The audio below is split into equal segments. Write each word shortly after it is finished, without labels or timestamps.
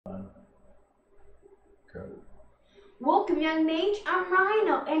Go. Welcome, young mage. I'm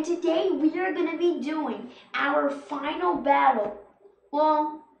Rhino, and today we are going to be doing our final battle.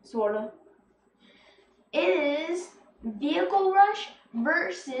 Well, sorta. It is Vehicle Rush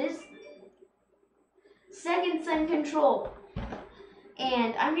versus Second Sun Control.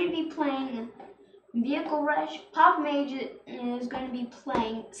 And I'm going to be playing Vehicle Rush. Pop Mage is going to be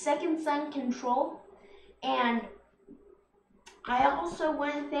playing Second Sun Control. And I also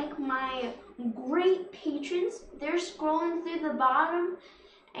want to thank my great patrons. They're scrolling through the bottom,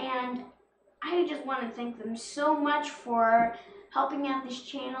 and I just want to thank them so much for helping out this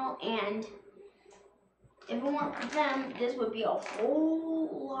channel. And if it weren't for them, this would be a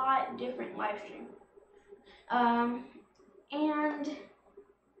whole lot different live stream.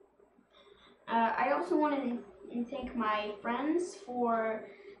 I also want to thank my friends for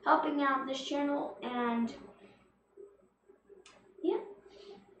helping out this channel, and yeah.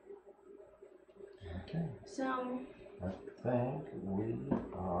 Okay. So I think we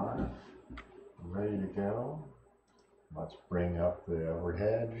are ready to go. Let's bring up the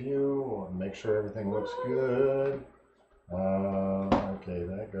overhead view and make sure everything looks good. Okay,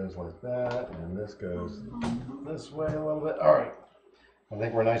 that goes like that, and this goes this way a little bit. All right. I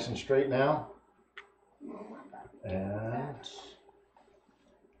think we're nice and straight now. And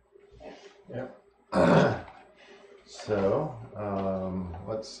yep. So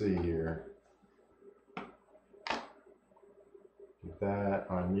let's see here. Get that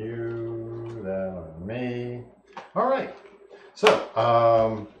on you, that on me. All right.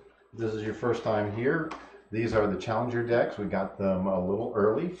 So this is your first time here. These are the Challenger decks. We got them a little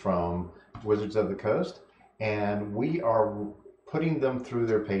early from Wizards of the Coast, and we are putting them through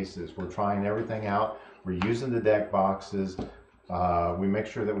their paces. We're trying everything out. We're using the deck boxes. We make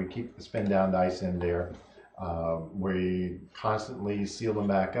sure that we keep the spin down dice in there. We constantly seal them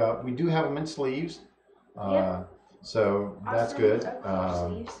back up. We do have them in sleeves. Yep. So that's good.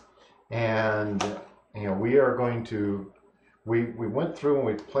 And you know, we are going to, we went through and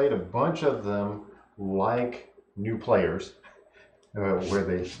we played a bunch of them like new players, where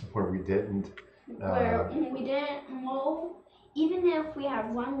we didn't mow. Even if we have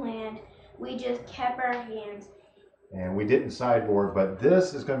one land, we just kept our hands. And we didn't sideboard, but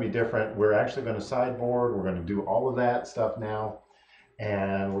this is going to be different. We're actually going to sideboard. We're going to do all of that stuff now,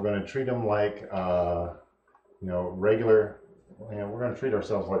 and we're going to treat them like you know, regular. You know, we're going to treat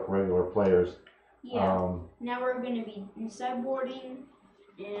ourselves like regular players. Yeah. Now we're going to be sideboarding,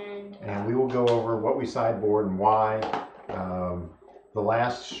 and we will go over what we sideboard and why. The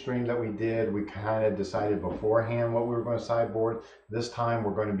last stream that we did, we kind of decided beforehand what we were going to sideboard. This time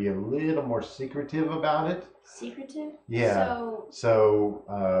we're going to be a little more secretive about it. Secretive? Yeah. So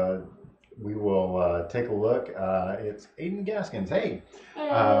we will take a look. It's Aiden Gaskins. Hey.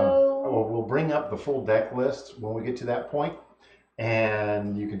 Hello. We'll bring up the full deck list when we get to that point,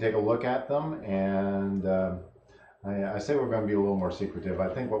 and you can take a look at them. And I say we're going to be a little more secretive. I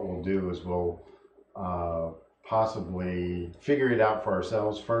think what we'll do is we'll possibly figure it out for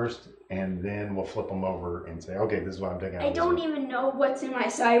ourselves first, and then we'll flip them over and say, okay, this is what I'm taking out. I don't even know what's in my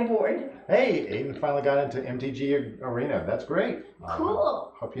sideboard. Hey, Aiden finally got into MTG Arena. That's great.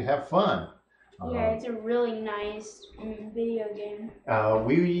 Cool. Hope you have fun. Yeah, it's a really nice video game.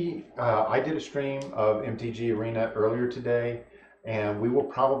 I did a stream of MTG Arena earlier today, and we will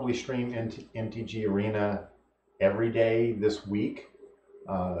probably stream MTG Arena every day this week,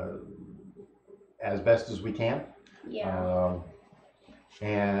 as best as we can. Yeah.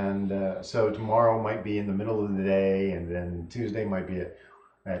 So tomorrow might be in the middle of the day, and then Tuesday might be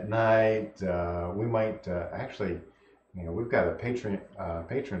at night. We might actually, you know, we've got a patron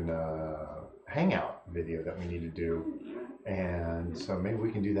hangout video that we need to do, and so maybe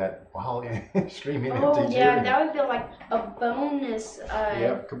we can do that while streaming MTG. Oh yeah, that would be like a bonus.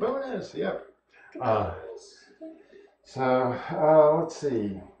 Yep, kabonus. Yep. So let's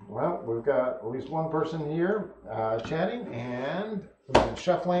see. Well, we've got at least one person here chatting, and we've been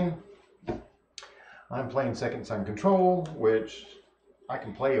shuffling. I'm playing Second Sun Control, which I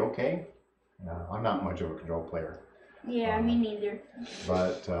can play okay. I'm not much of a control player. Yeah, me neither.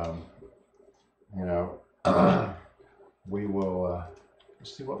 But you know, we will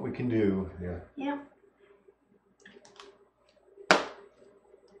see what we can do here. Yeah.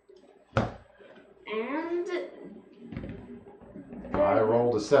 And I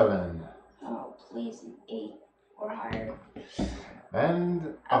rolled a 7. Oh, please, an 8 or higher.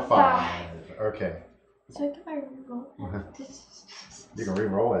 And a 5. Okay. So can I re-roll? You can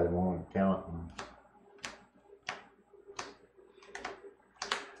re-roll it. It won't count.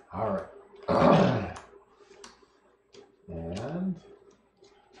 All right. And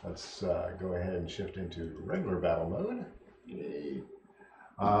let's go ahead and shift into regular battle mode. Yay.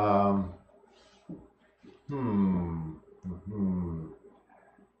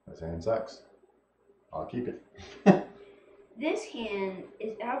 This hand sucks. I'll keep it. This hand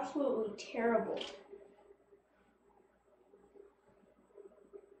is absolutely terrible.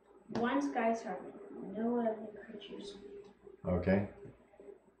 One Sky Serpent, no other creatures. Okay.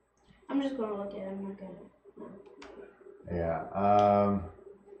 I'm just gonna look at it. I'm not gonna. No. Yeah.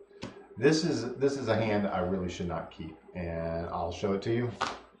 This is a hand I really should not keep, and I'll show it to you.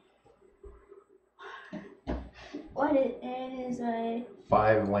 What it is a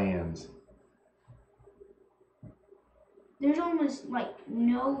 5 lands. There's almost like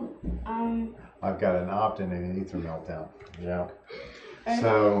no I've got an opt-in and an ether meltdown. Yeah.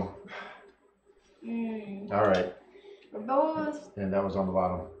 So. All right. We're both. And that was on the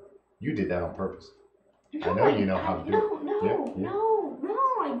bottom. You did that on purpose. No, I know you know how to do it. No,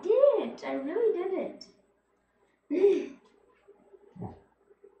 I didn't. I really didn't.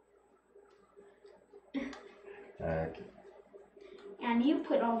 Okay. And you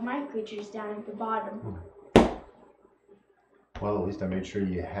put all my creatures down at the bottom. Well, at least I made sure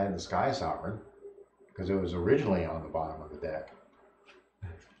you had the Sky Sovereign, because it was originally on the bottom of the deck.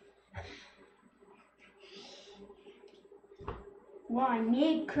 Well, I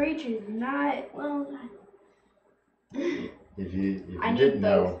need creatures, not well. If you didn't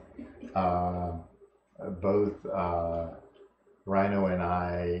know, both Rhino and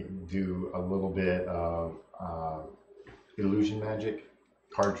I do a little bit of illusion magic,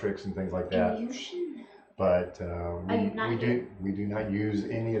 card tricks, and things like that. Illusion? But we do not use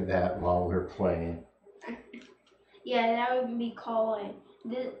any of that while we're playing. Yeah, that would be called.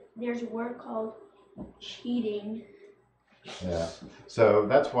 There's a word called cheating. Yeah. So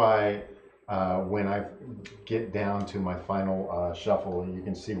that's why when I get down to my final shuffle, you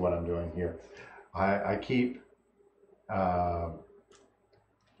can see what I'm doing here. I keep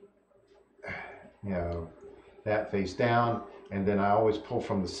that face down, and then I always pull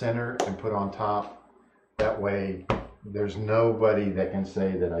from the center and put on top. That way there's nobody that can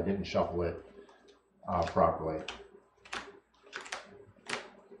say that I didn't shuffle it properly.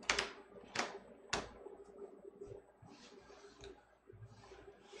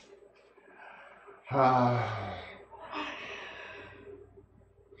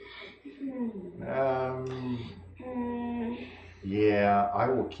 Yeah, I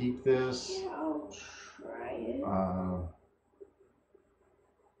will keep this. Yeah, I'll try it.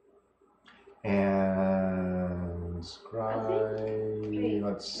 And scry.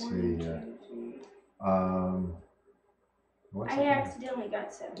 Let's see here. I accidentally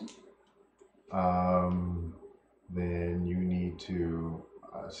got 7. Then you need to,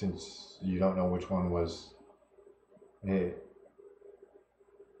 since you don't know which one was.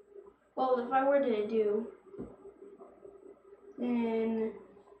 Well, if I were to do, then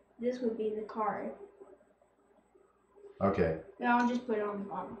this would be the card. Okay. Then I'll just put it on the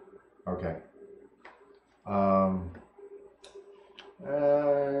bottom. Okay.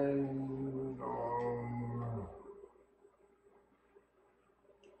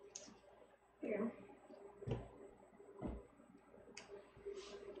 Here.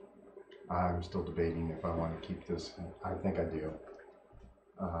 I'm still debating if I want to keep this. I think I do.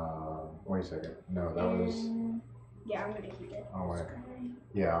 Wait a second. No, that was. Yeah, I'm gonna keep it. Oh wait.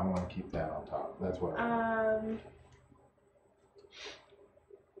 Yeah, I want to keep that on top. That's what.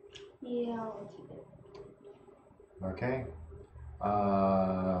 Yeah, I'll keep it. Okay.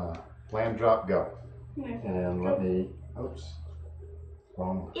 Land drop, go. And let me. Oops.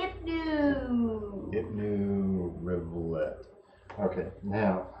 Wrong. It knew Rivulet. Okay.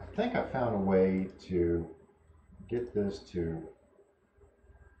 Now I think I found a way to get this to.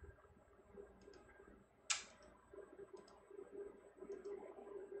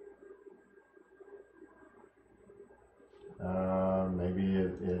 Maybe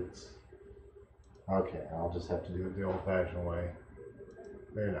it's okay. I'll just have to do it the old-fashioned way.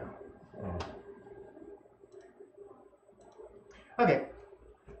 There you go. Okay.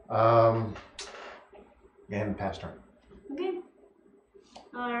 And pass turn. Okay.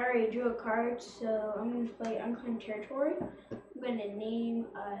 I already drew a card, so I'm going to play Unclaimed Territory. I'm going to name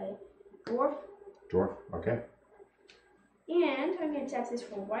a Dwarf. Dwarf, okay. And I'm going to tap this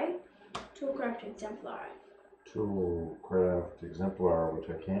for white. Toolcraft Exemplar. Toolcraft Exemplar, which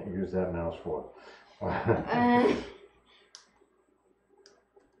I can't use that mouse for.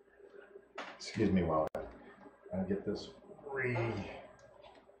 Excuse me while I get this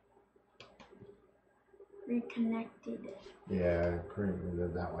reconnected. Yeah,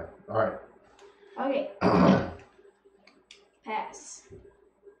 created that way. All right. Okay. Pass.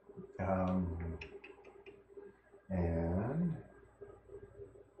 And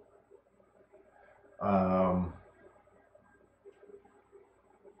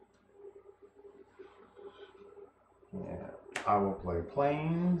yeah, I will play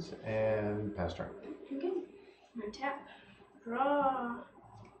planes and pass turn. Okay. Untap. Draw.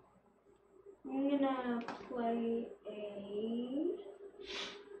 I'm gonna play a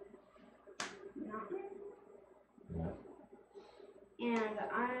mountain. Yeah. And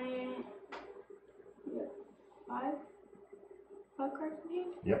I five cards in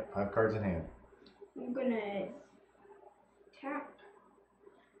hand. Yep, 5 cards in hand. I'm gonna tap.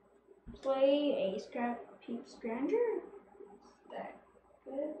 Play a Scrap Peep Scrounger. Is that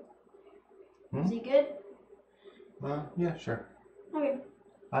good? Is he good? Yeah, sure. Okay.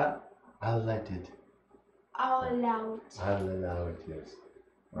 I'll let it. I'll allow it. I'll allow it, yes.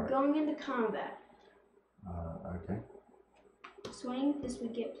 All right. Going into combat. Okay. Swing. This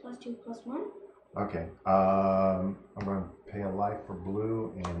would get +2/+1. Okay. I'm going to pay a life for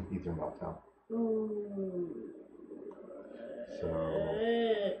blue and Ether Meltdown. Ooh. So.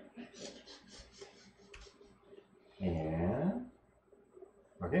 And.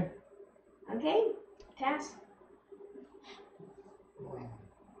 Okay. Okay. Pass.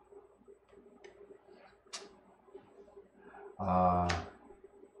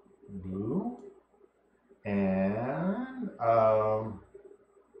 Blue and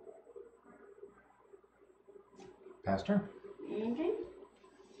pass turn. Okay.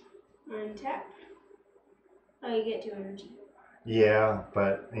 Untap. Oh, you get 2 energy. Yeah,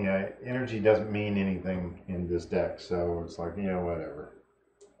 but you know, energy doesn't mean anything in this deck, so it's like, you know, whatever.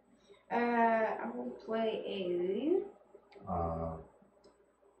 I will play a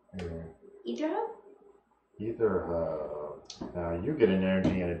Ether Hub. Either now you get an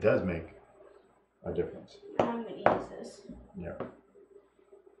energy and it does make a difference. I'm gonna use this. Yeah.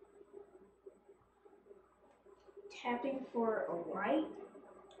 Tapping for a white,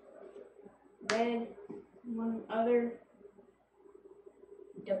 red, one other.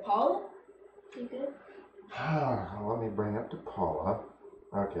 DePaula? You good? Let me bring up DePaula.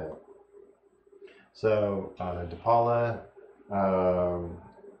 Okay. So DePaula,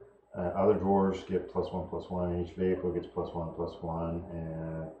 other drawers get +1/+1. Each vehicle gets +1/+1,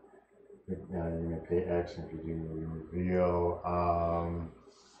 and you may pay X if you do reveal.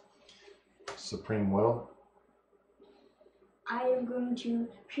 Supreme Will. I am going to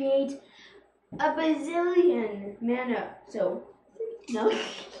create a bazillion mana. So, no.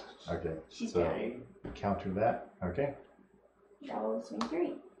 Okay. She's so countered. counter that. Okay. That will swing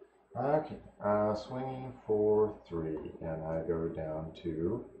 3. Okay. Swinging for 3, and I go down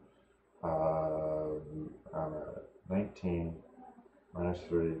to 19 minus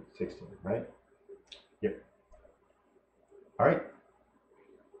 3, 16, right? Yep. All right.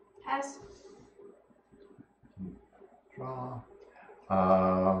 Pass. Draw.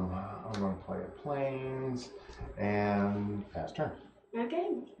 I'm going to play a planes and pass turn.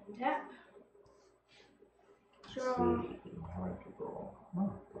 Okay. Tap. Let's Draw. see how many people. Oh, a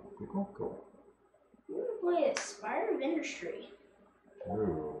couple people. Cool. I'm going to play a Spire of Industry.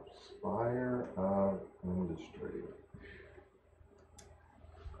 Ooh, Spire of Industry.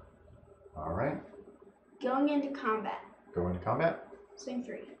 All right. Going into combat. Go into combat. Swing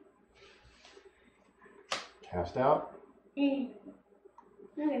 3. Cast out. Okay.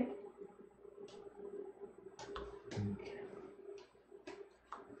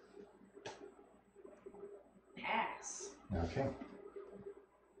 Pass. Okay.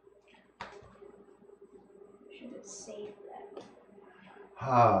 Should have saved that.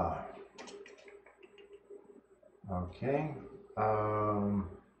 Okay.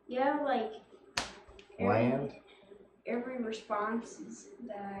 Yeah, like Land every response is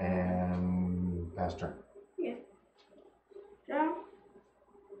that. and pass turn. Yeah. Draw.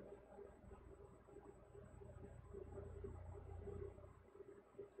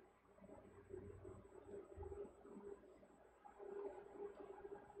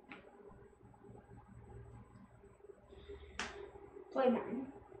 Play 9.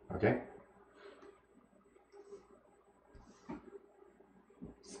 Okay.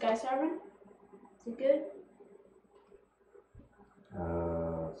 Sky Sovereign. Is it good?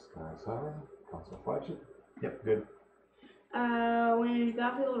 Sky Sovereign. Console Flagship. Yep, good. When it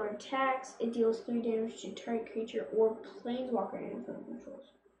battlefield or attacks, it deals 3 damage to target creature or planeswalker and influence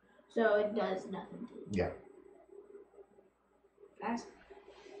controls. So it does nothing to you. Yeah. Pass.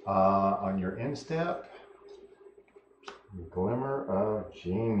 On your end step, Glimmer of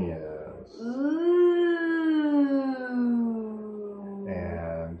Genius. Ooh.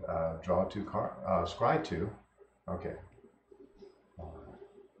 And draw 2 cards. Scry 2. Okay.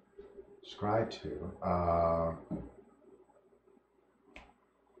 Scry 2.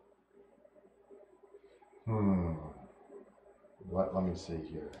 Let me see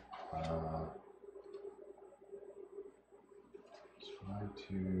here. Scry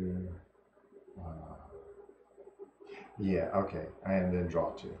 2. Yeah, okay. And then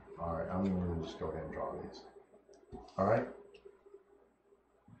draw 2. All right, I'm going to just go ahead and draw these. All right.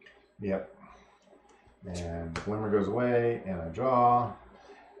 Yep. And the glimmer goes away, and I draw.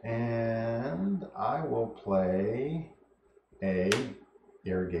 And I will play a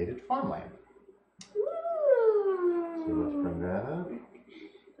irrigated farmland. So let's bring that up.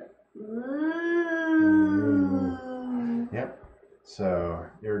 Yep. So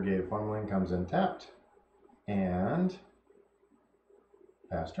irrigated farmland comes in tapped. And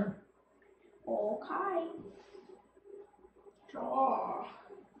pass turn. Okay. Draw.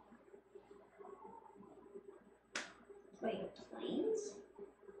 Play planes.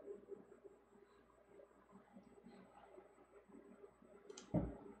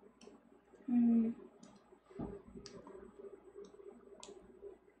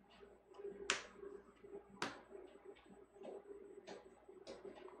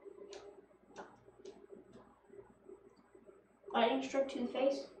 Lightning strike to the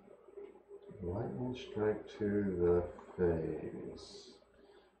face. Lightning strike to the face.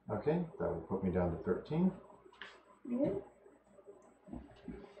 Okay, that will put me down to 13.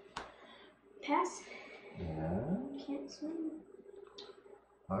 Pass. And Can't swim.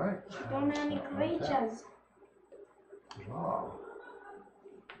 all right. Don't have any creatures. Draw.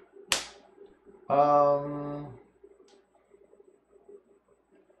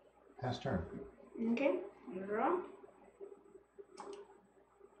 Pass turn. Okay. Draw.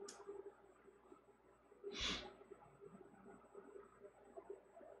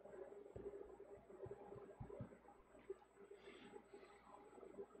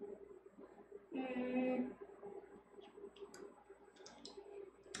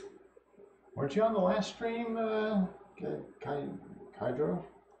 Weren't you on the last stream, Hydro?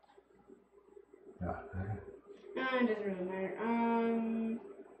 Yeah. It doesn't really matter. I'm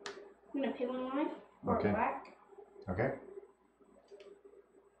gonna pay 1 life. Or Okay. black. Okay.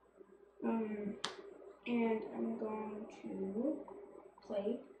 And I'm going to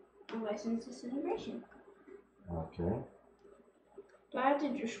play a License Disintegration. Okay. Do I have to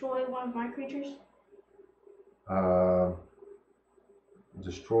destroy one of my creatures?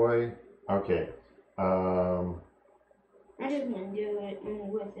 Destroy. Okay. I'm just gonna do it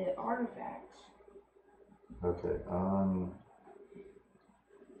with the artifacts. Okay.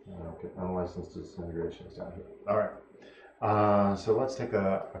 Okay. Unlicensed disintegration is down here. All right. So let's take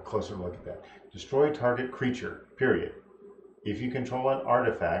a closer look at that. Destroy target creature. Period. If you control an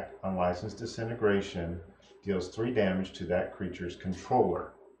artifact, unlicensed disintegration deals 3 damage to that creature's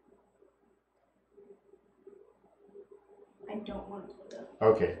controller. I don't want to do that.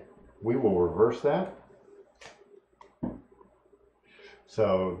 Okay, we will reverse that.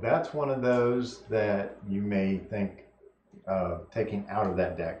 So that's one of those that you may think of taking out of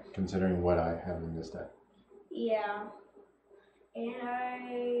that deck, considering what I have in this deck. Yeah.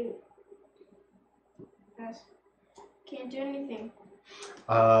 And I can't do anything.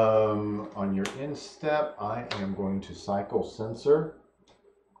 On your end step, I am going to cycle Sensor.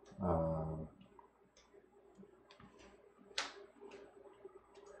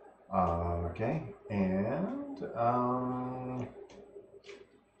 Okay, and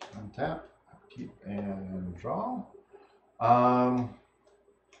untap, keep and draw.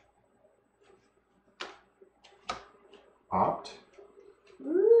 Opt.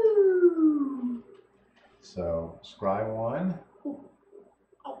 Ooh. So scry 1.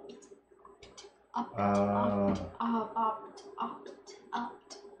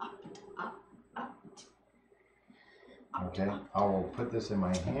 Okay, I will put this in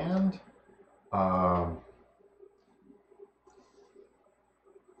my hand.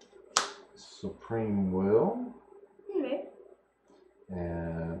 Supreme Will. Okay.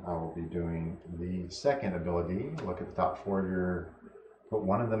 And I will be doing the second ability. Look at the top 4 of your, put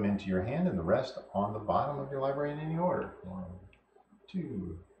one of them into your hand and the rest on the bottom of your library in any order. 1,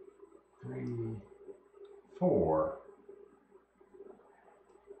 2, 3, 4.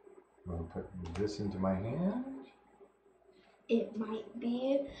 I'm going to put this into my hand. It might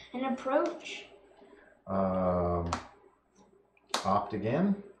be an approach. Opt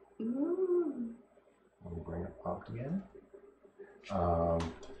again. Ooh. Let me bring up Opt again.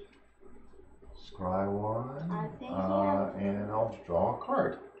 Scry 1. I think yeah. And I'll draw a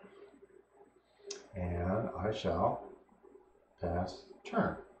card. And I shall pass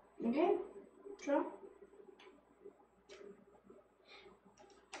turn. Okay. Draw.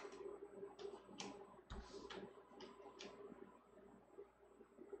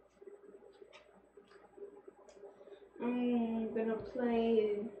 I'm gonna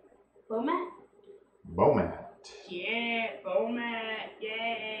play Bomat. Bomat. Yeah, Bomat.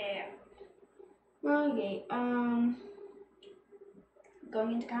 Yeah. Okay.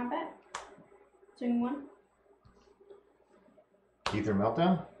 Going into combat. Swing 1. Ether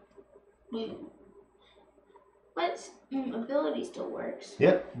Meltdown? Wait. But ability still works.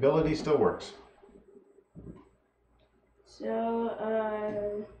 Yep, ability still works.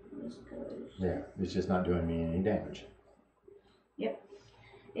 So, this goes. Yeah, it's just not doing me any damage. Yep.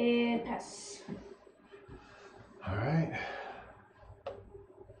 And pass. Alright.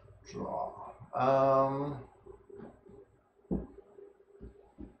 Draw.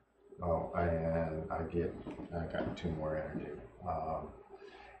 Oh, I got 2 more energy.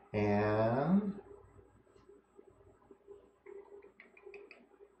 And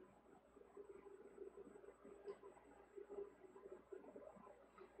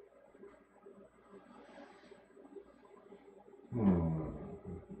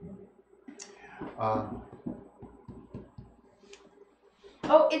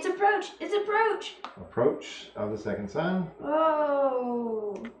Oh, it's approach! It's approach! approach of the second sun.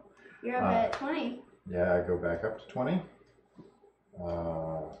 Oh, you're up at 20. Yeah, I go back up to 20.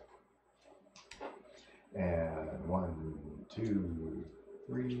 And 1, 2,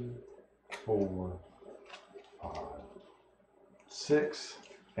 3, 4, 5, 6.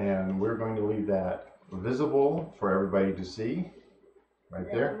 And we're going to leave that visible for everybody to see. Right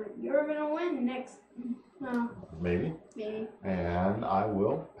there. You're gonna win next. No. Maybe. Maybe. And I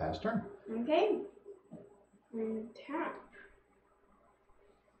will pass turn. Okay. And tap.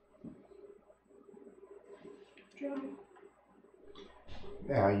 Draw.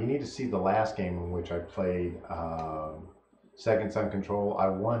 Now, you need to see the last game in which I played Second Sun Control. I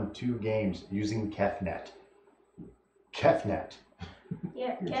won 2 games using Kefnet. Kefnet.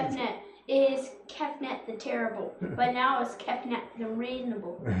 Yeah, Kefnet is Kefnet the terrible, but now it's Kefnet the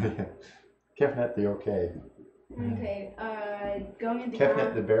reasonable. Kefnet the okay. Okay, going into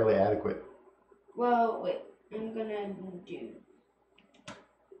Kefnet the barely adequate. Well, wait, I'm gonna do.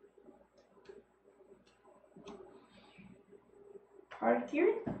 Heart of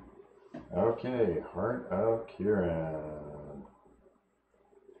Kieran? Okay, Heart of Kieran.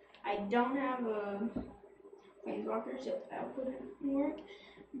 I don't have a Planeswalker, so I'll put it in work.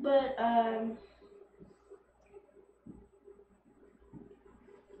 But,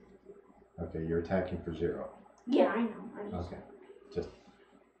 Okay, you're attacking for 0. yeah, I know. Okay, just.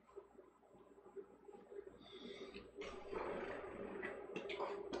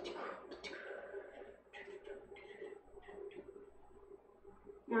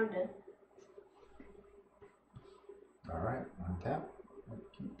 Now I'm dead. Alright, untap,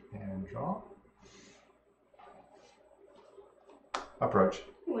 and draw. Approach.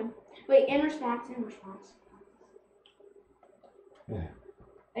 You win. Wait, in response. Yeah.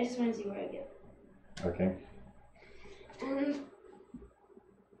 I just want to see where I get. Okay. Land.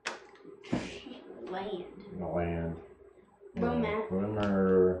 Land. Bomat.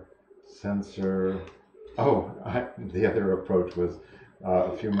 Glimmer. Sensor. Oh, the other approach was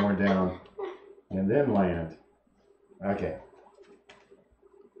a few more down. And then land. Okay.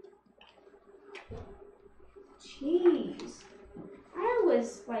 Jeez. I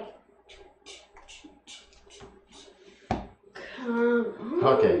was like... Come on.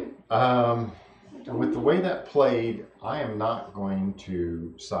 Okay. With the way that played, I am not going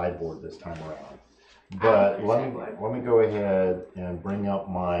to sideboard this time around. But let me go ahead and bring up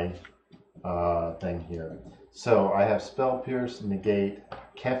my thing here. So I have Spell Pierce, Negate,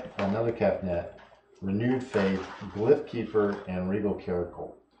 another Kefnet, Renewed Faith, Glyph Keeper, and Regal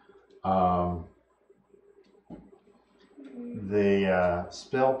Caracal. The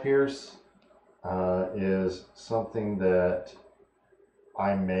Spell Pierce is something that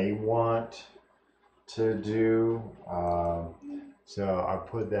I may want to do. So I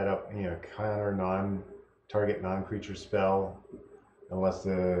put that up, counter target non-creature spell unless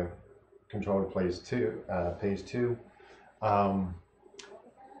the controller pays 2.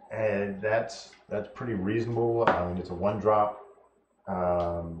 And that's pretty reasonable. I mean, it's a 1-drop,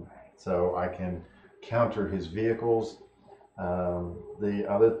 so I can counter his vehicles. The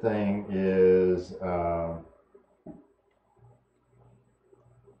other thing is,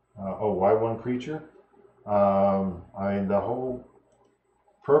 why 1 creature? I mean, the whole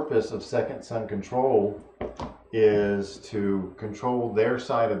purpose of Second Sun Control is to control their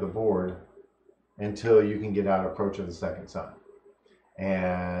side of the board until you can get out Approach of the Second Sun.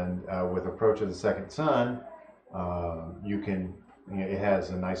 And with Approach of the Second Sun, you can, it has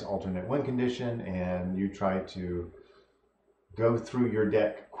a nice alternate win condition, and you try to go through your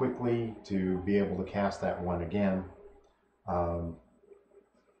deck quickly to be able to cast that one again.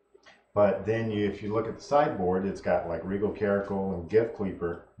 But then if you look at the sideboard, it's got like Regal Caracal and Gift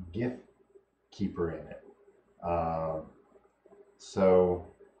Keeper in it. So,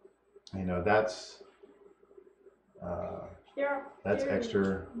 you know, that's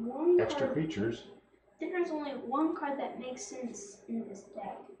extra creatures. There's only one card that makes sense in this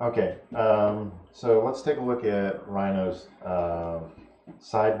deck. Okay, so let's take a look at Rhino's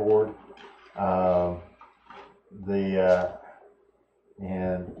sideboard.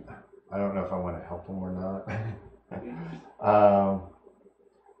 And I don't know if I want to help him or not.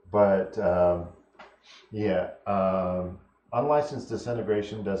 Unlicensed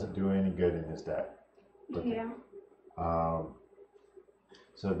Disintegration doesn't do any good in his deck. Yeah.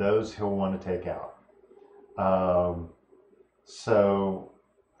 So those he'll want to take out. So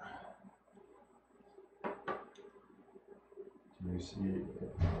do you see?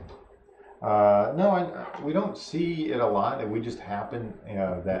 No, we don't see it a lot. We just happen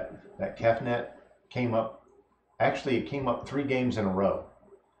that Kefnet came up. Actually, it came up 3 games in a row.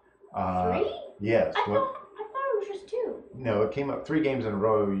 3? Yes. I thought it was just 2. No, it came up 3 games in a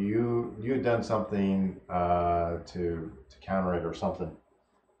row. You had done something to counter it or something.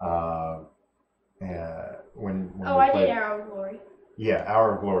 When I did Hour of Glory. Yeah,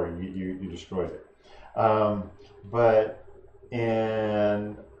 Hour of Glory. You destroyed it. But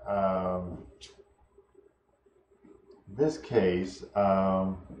in this case,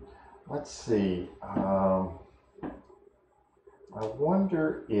 let's see. I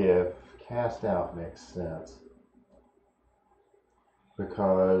wonder if Cast Out makes sense,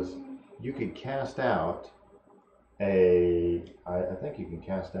 because you could cast out I think you can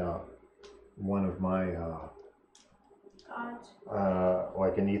cast out one of my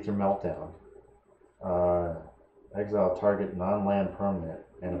like an Ether Meltdown. Exile target non-land permanent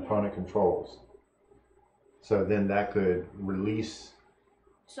and opponent controls. So then that could release.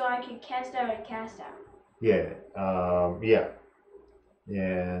 So I could cast out and cast out. Yeah,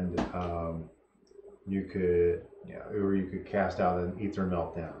 and you could, or you could cast out an Ether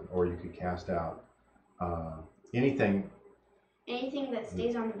Meltdown, or you could cast out anything that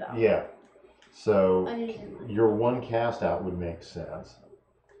stays on the belt. Yeah. So your one cast out would make sense.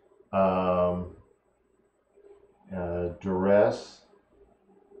 Duress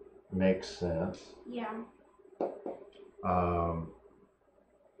makes sense. Yeah.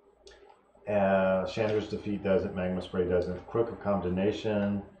 Chandra's Defeat doesn't. Magma Spray doesn't. Crook of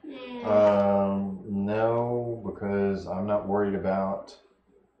Condemnation. No, because I'm not worried about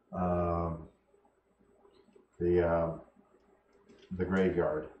the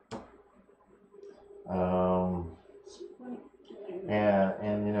graveyard.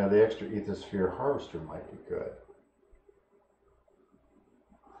 And you know, the extra Ethosphere Harvester might be good.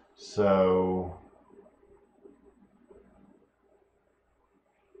 So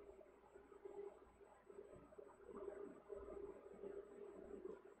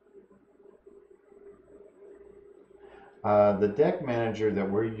the deck manager that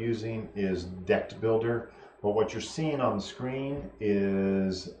we're using is Deck Builder, but what you're seeing on the screen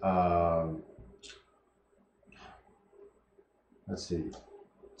is let's see,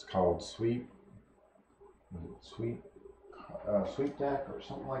 it's called Sweep Deck or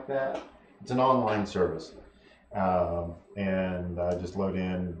something like that. It's an online service, and I just load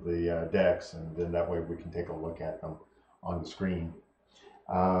in the decks, and then that way we can take a look at them on the screen.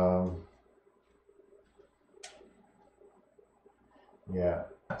 Yeah,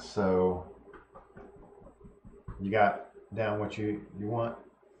 so you got down what you want?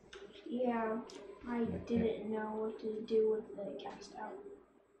 Yeah, I didn't know what to do with the cast out.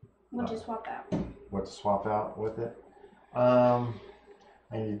 What to swap out. What to swap out with it? And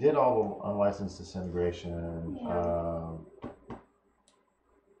you did all the unlicensed disintegration. Yeah.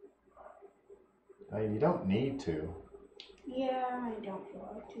 You don't need to. Yeah, I don't feel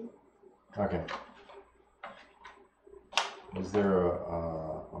like to. Okay. Is there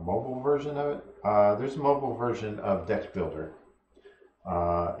a mobile version of it? There's a mobile version of Deck Builder.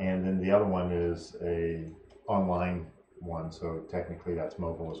 And then the other one is a online one, so technically that's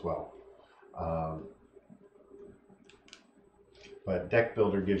mobile as well. But Deck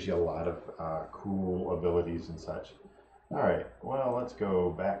Builder gives you a lot of cool abilities and such. All right, well, let's go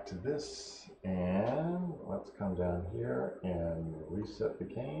back to this, and let's come down here and reset the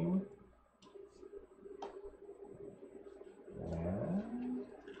game. And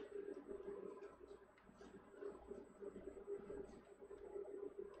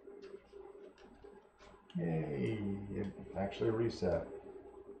yay, it actually reset.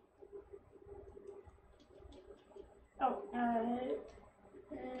 Oh,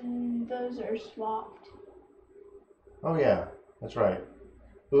 and those are swapped. Oh yeah, that's right.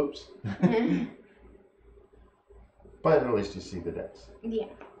 Oops. But at least you see the decks. Yeah.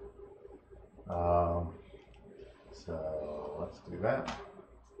 So let's do that.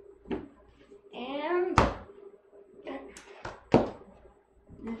 And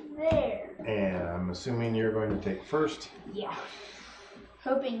there. And I'm assuming you're going to take first. Yeah.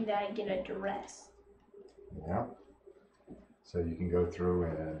 Hoping that I get a duress. Yeah. So you can go through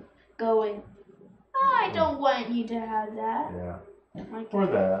and Going, I don't want you to have that. yeah. Like, Or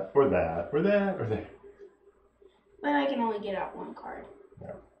that, or that, or that, or that. but I can only get out one card.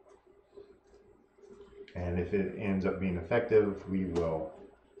 Yeah. And if it ends up being effective, we will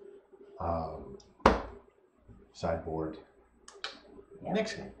sideboard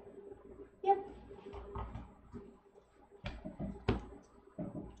next game. Yep.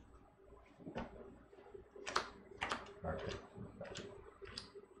 Okay.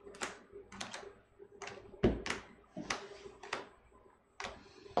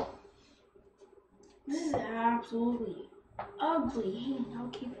 This is absolutely ugly hand. I'll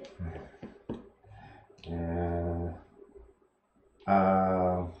keep it. And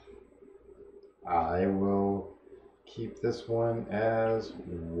I will keep this one as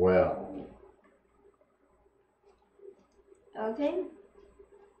well. Okay.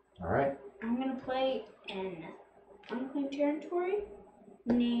 All right. I'm gonna play an unclaimed territory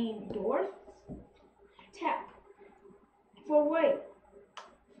named Dorth. Tap. For white.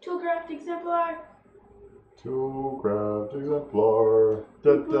 Toolcraft Exemplar. Toolcraft Exemplar.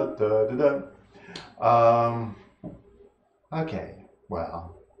 Da, da, da, da, da. Okay.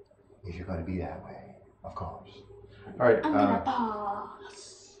 Well, if you're going to be that way, of course. All right. I'm gonna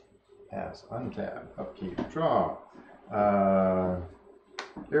pass. Pass, untap, upkeep, draw.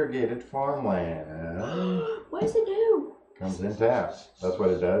 Irrigated farmland. What does it do? Comes in taps. That's what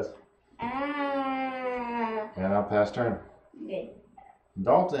it does. Ah. And I'll pass turn. Okay.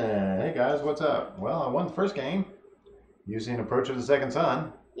 Dalton, hey guys, what's up? Well, I won the first game using Approach of the Second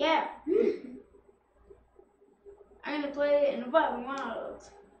Sun. Yeah. I'm gonna play an Evolving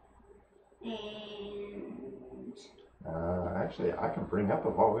Wilds. And Actually, I can bring up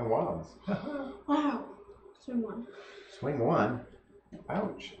Evolving Wilds. wow. Swing one. Swing one.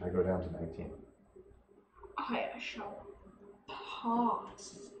 Ouch. I go down to 19. I shall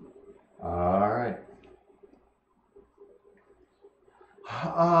pass. All right.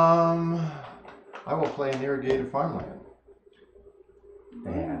 I will play an irrigated farmland.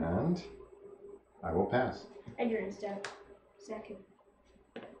 And I will pass. Adrian's deck. Second.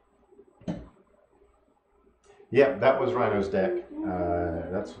 Yep, that was Rhino's deck.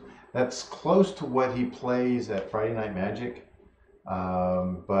 That's close to what he plays at Friday Night Magic.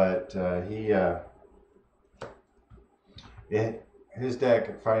 But his deck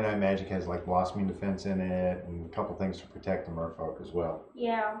at Friday Night Magic has like Blossoming Defense in it and a couple things to protect the merfolk as well.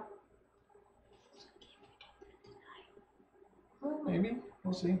 Yeah. Well, maybe.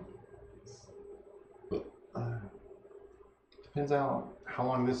 We'll see. Depends on how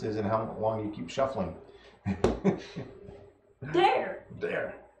long this is and how long you keep shuffling. There.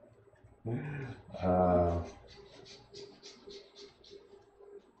 There.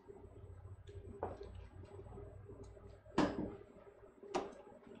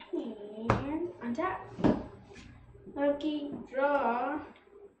 And untap. Lucky draw.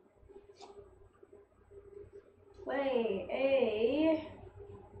 Play a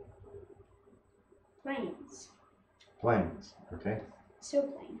plains. Plains. Okay. So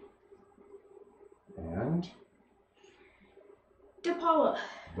plain. And DePaula.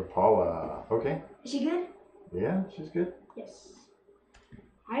 DePaula. Okay. Is she good? Yeah, she's good. Yes.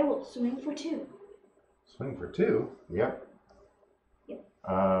 I will swing for 2. Swing for 2. Yep. Yep.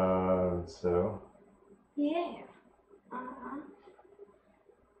 So. Yeah.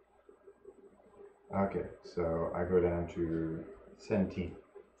 Okay, so I go down to 17.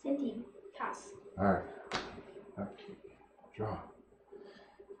 17. Pass. All right. Okay. Draw.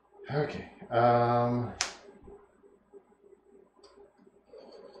 Okay.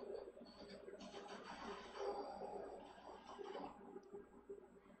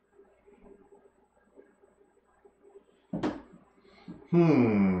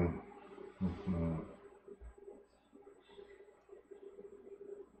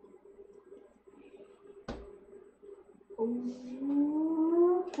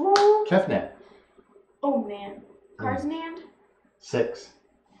 Kefnet. Oh man. Cards in hand? 6.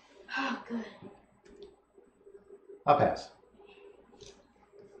 Oh, good. I'll pass.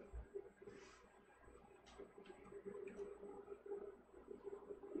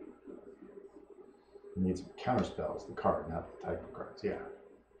 You need some counter spells, the card, not the type of cards. Yeah.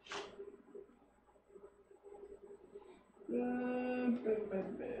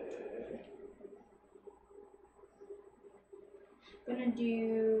 Gonna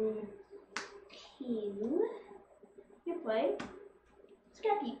do King. You play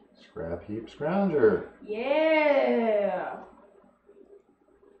Scrap Heap. Scrap Heap Scrounger. Yeah.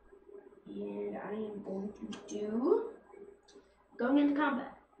 And I am going to do going into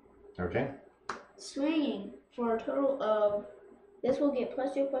combat. Okay. Swinging for a total of, this will get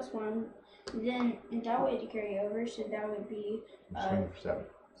 +2/+1. Then that way to carry over, so that would be Swing for 7.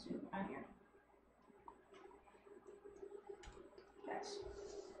 on here. Yes.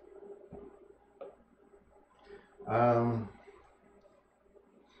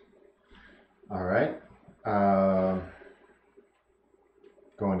 All right.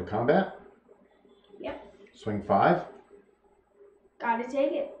 Go into combat. Yep. Swing 5. Gotta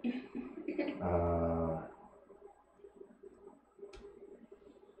take it.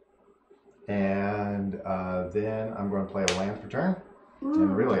 And then I'm going to play a land for turn. Ooh.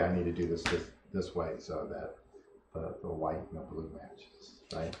 And really, I need to do this way so that the white and the blue matches,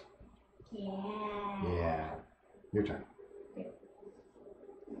 right? Yeah. Yeah. Your turn. Okay.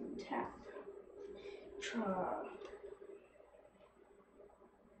 Tap. Draw.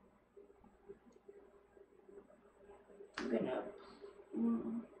 I'm gonna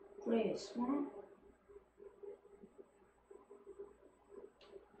play a swamp.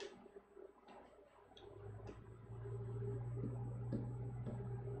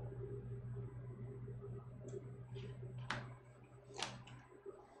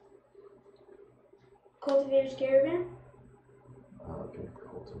 Cultivator's Caravan. Okay,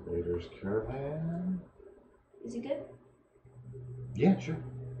 Cultivator's Caravan. Is it good? Yeah, sure.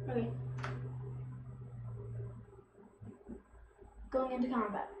 Okay. Going into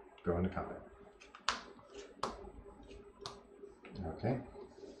combat. Go into combat. Okay.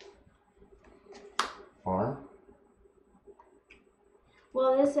 Farm.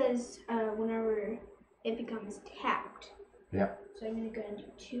 Well, this says whenever it becomes tapped. Yeah. So I'm gonna go and do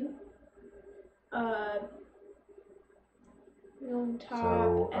 2. Real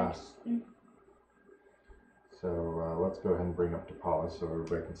top. So let's go ahead and bring up Topala so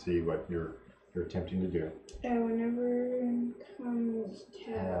everybody can see what you're attempting to do. Whenever it comes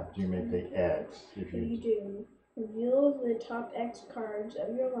tapped, you may pay X if you you. do. Reveal the top X cards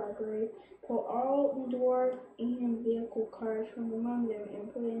of your library. Pull all dwarf and vehicle cards from among them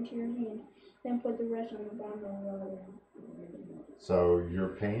and put it into your hand. Then put the rest on the bottom of the library. So you're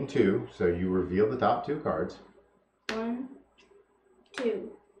paying 2, so you reveal the top 2 cards. 1,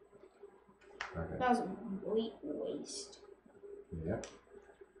 2. Okay. That was a complete waste. Yep.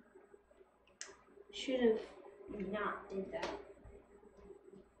 Should have not did that.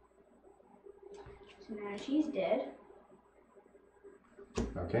 So now she's dead.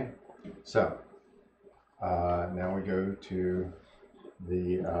 Okay. So now we go to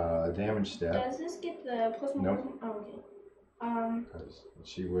the damage step. Does this get the +1? Nope. Oh, okay. Because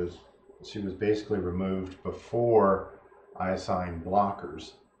she was basically removed before I assigned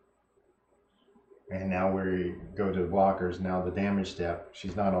blockers. And now we go to blockers. Now the damage step,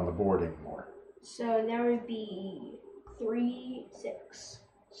 she's not on the board anymore. So that would be 3, 6.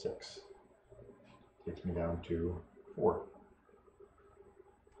 6. Takes me down to 4.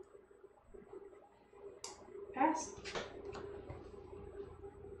 Pass.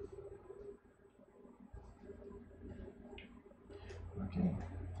 Okay.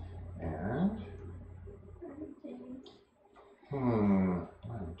 And I think 1,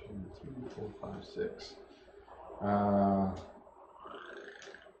 2, 3, 4, 5, 6.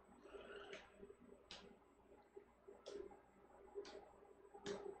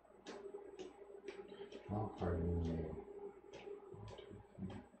 Well, pardon me.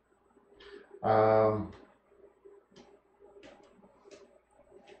 I'm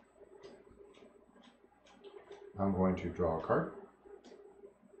going to draw a card.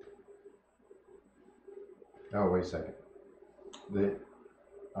 Oh, wait a second.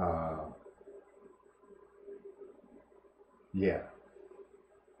 Yeah.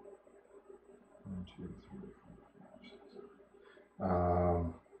 1, 2, 3, 4, 5, 6.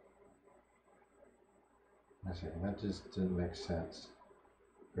 Wait a second, that just didn't make sense.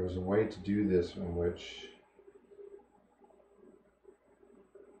 There was a way to do this in which.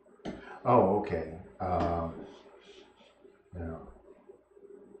 Oh, okay. No.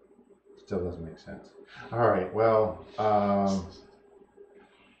 Still doesn't make sense. All right, well,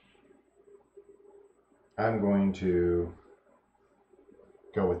 I'm going to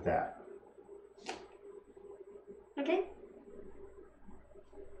go with that. Okay.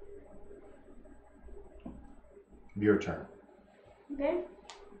 Your turn. Okay.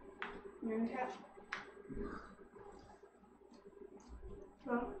 And tap.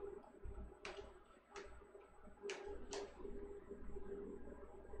 Huh?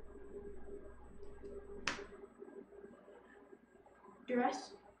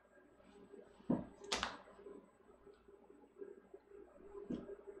 Dress.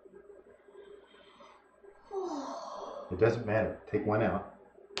 It doesn't matter. Take one out.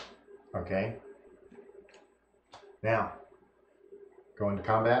 Okay. Now, go into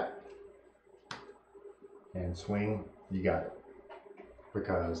combat and swing. You got it.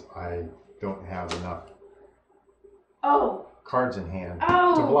 Because I don't have enough cards in hand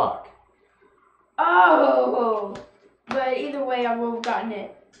to block. Oh! But either way, I would have gotten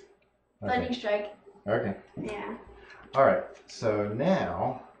it. Okay. Lightning strike. Okay. Yeah. All right. So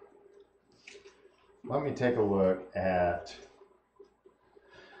now, let me take a look at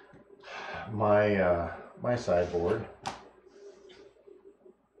my my sideboard,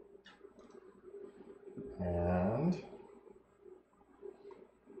 and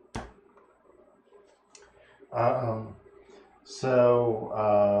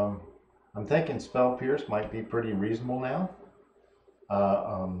I'm thinking Spell Pierce might be pretty reasonable now.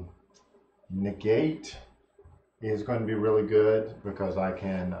 Negate is going to be really good because I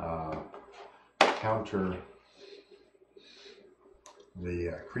can counter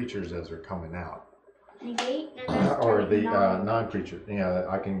the creatures as they're coming out. Negate? Or the non-creature. Yeah,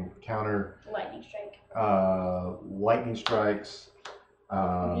 I can counter Lightning strike. lightning strikes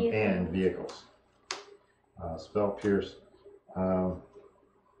and vehicles. Spell Pierce. Yeah,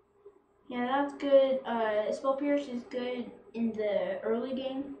 that's good. Spell Pierce is good in the early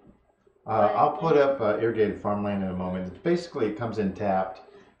game. I'll put up Irrigated Farmland in a moment. Basically, it comes in tapped.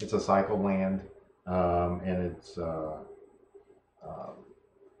 It's a cycle land, and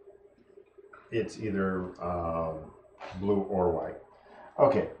it's either blue or white.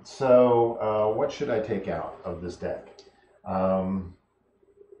 Okay, so what should I take out of this deck?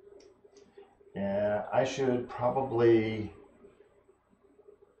 Yeah, I should probably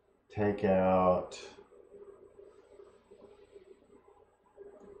take out.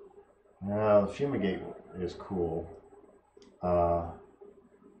 The Fumigate is cool.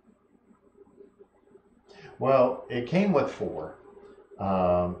 Well, it came with 4.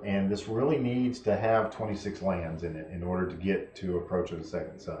 And this really needs to have 26 lands in it in order to get to Approach of the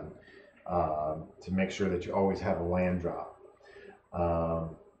Second Sun, to make sure that you always have a land drop.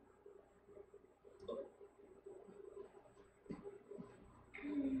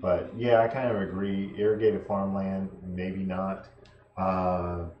 But yeah, I kind of agree. Irrigated Farmland, maybe not.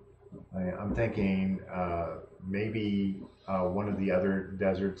 I'm thinking maybe one of the other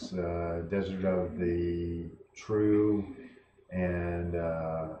deserts, Desert of the True, and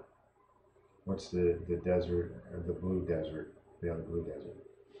what's the desert, or the blue desert, the other blue desert.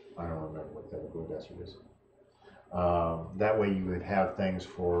 I don't remember what the other blue desert is. That way you would have things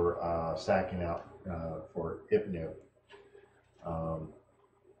for sacking out for Hypno.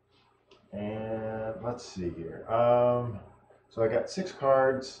 And let's see here. So I got 6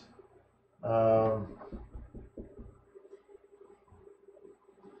 cards.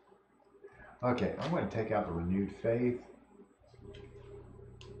 Okay, I'm going to take out the Renewed Faith,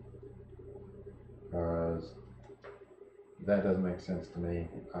 because that doesn't make sense to me.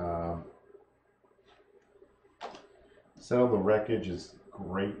 Settle the Wreckage is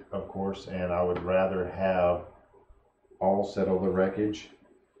great, of course, and I would rather have all Settle the Wreckage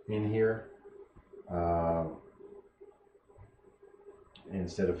in here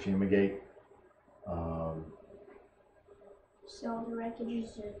instead of Fumigate. So the Wreckage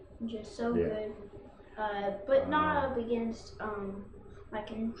is just so good, but not up against my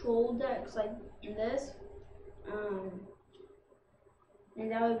control decks like in this,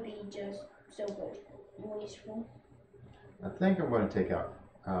 and that would be just so good and wasteful. I think I'm going to take out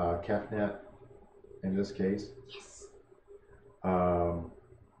Kefnet in this case. Yes.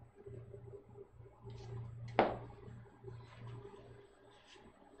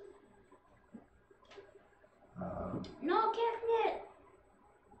 No, Kefnet.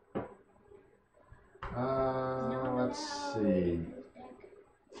 Let's see.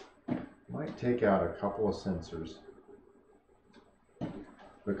 Might take out a couple of sensors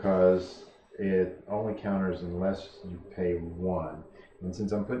because it only counters unless you pay 1. And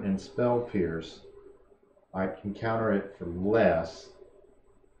since I'm putting in Spell Pierce, I can counter it for less,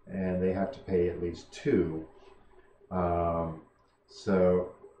 and they have to pay at least 2.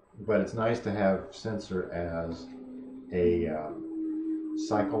 But it's nice to have Censor as a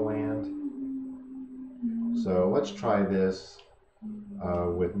cycle land. So let's try this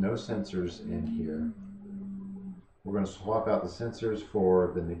with no sensors in here. We're going to swap out the sensors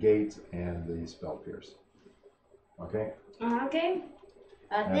for the negates and the Spell Pierce. Okay? Okay.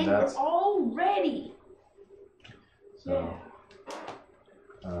 I And think that's- we're all ready. So,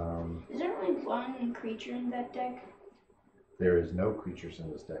 Is there only one creature in that deck? there is no creatures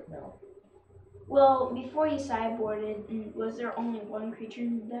in this deck now. Well, before you sideboarded, was there only one creature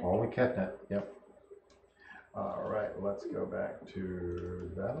in the deck? Only Ketnet, yep. Alright, let's go back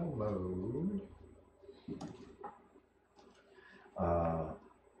to battle mode.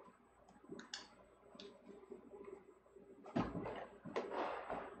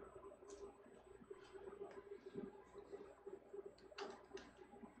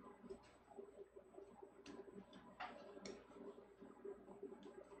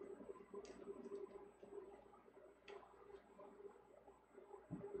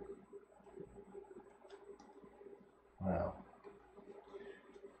 Wow.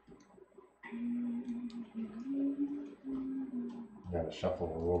 Gotta shuffle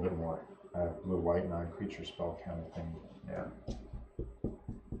a little bit more. I have blue white non-creature spell kind of thing. Yeah.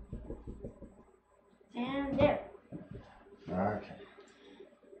 And there. Okay.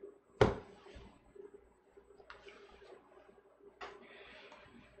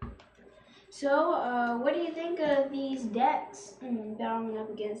 So, what do you think of these decks battling up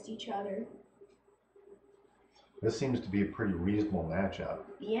against each other? This seems to be a pretty reasonable matchup.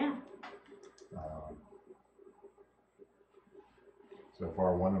 Yeah. So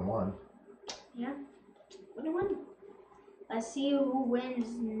far, 1-1. Yeah. 1-1. Let's see who wins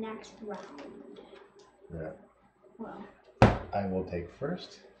next round. Yeah. Well, I will take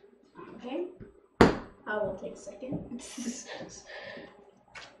first. okay. I will take second.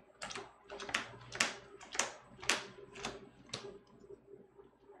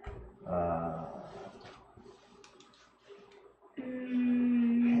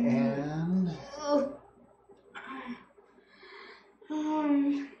 And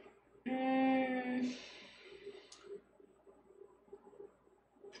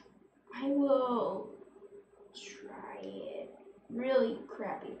I will try it. Really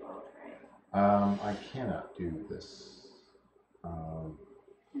crappy ball, right? I cannot do this.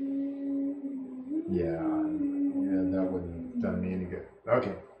 Yeah, that wouldn't have done me any good.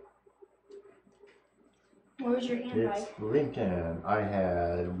 Okay. What was your hand It's like? Lincoln. I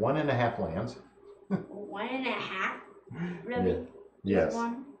had 1.5 lands. 1.5? Really? Yes. Just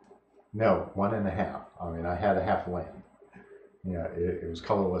one? No, 1.5. I mean, I had a half land. Yeah, it was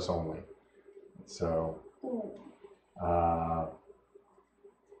colorless only. So, Ooh.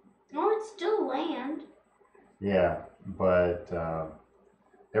 No, it's still land. yeah, but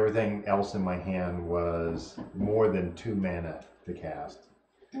everything else in my hand was more than 2 mana to cast.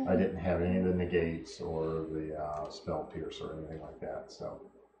 I didn't have any of the negates or the spell pierce or anything like that. So,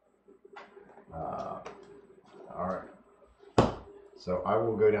 all right. So I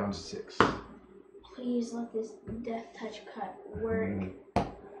will go down to 6. Please let this death touch cut work.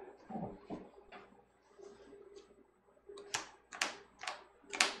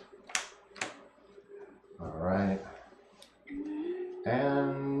 All right.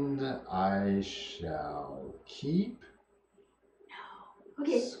 And I shall keep.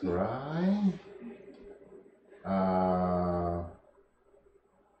 Okay. Scry.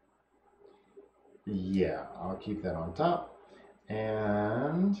 Yeah, I'll keep that on top.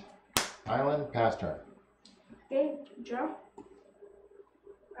 And island, pass turn. Okay, draw.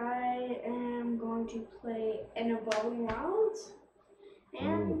 I am going to play an Evolving Wilds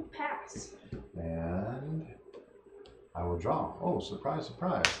and pass. And I will draw. Oh, surprise,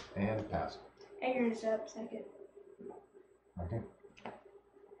 surprise. And pass. And you're going to set up second. Okay.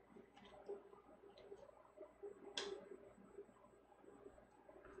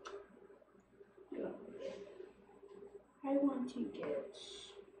 I want to get.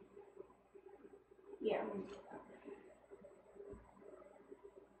 Yeah, I want to get that.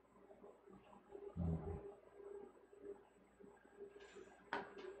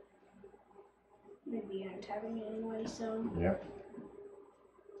 Maybe I'm tapping it anyway, so. Yep.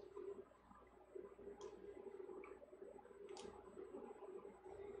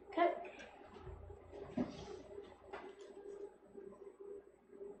 Cut.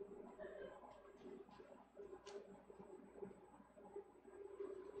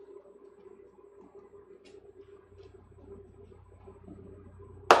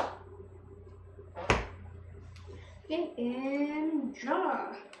 Okay, and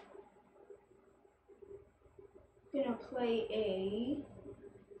draw. Gonna play a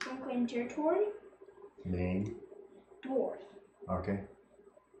unclaimed territory. Name. Dwarf. Okay.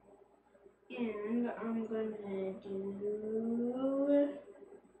 And I'm gonna do.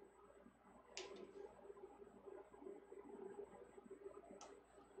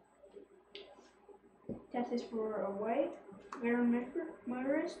 Tap this for a white. Veteran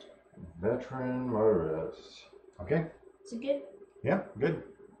motorist. Veteran motorist. Okay. Is it good? Yeah, good.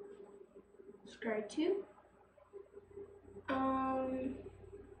 Scry 2. I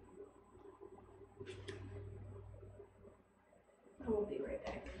will be right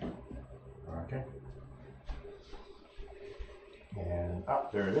back. Okay. And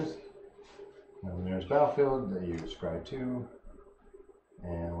there it is. When there's battlefield, you scry 2.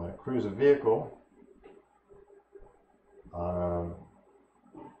 And when it crews a vehicle,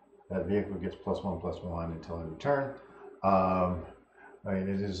 that vehicle gets +1/+1 until end of turn. It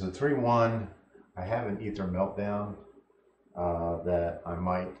is a 3/1. I have an Ether Meltdown that I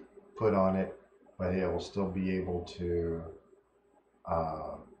might put on it, but it will still be able to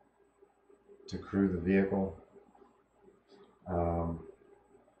crew the vehicle.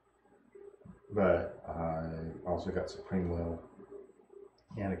 But I also got Supreme Will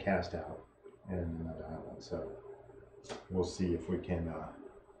and a cast out and another island, so we'll see if we can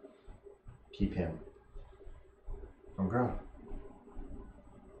keep him from growing.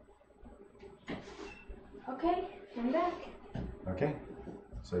 Okay, I'm back. Okay,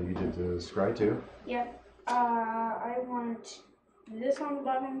 so you did the scry 2. Yep. I want this on the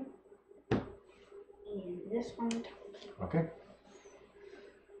bottom and this on the top. Okay.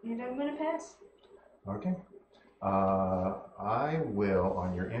 And I'm gonna pass. Okay. I will,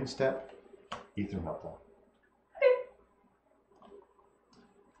 on your end step, Ether Meltdown.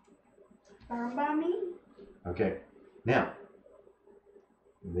 Burn by me. Okay. Now,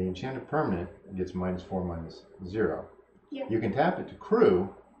 the enchanted permanent gets -4/-0. Yeah. You can tap it to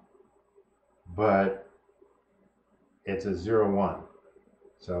crew, but it's a 0/1,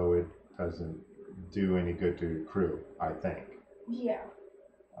 so it doesn't do any good to crew, I think. Yeah.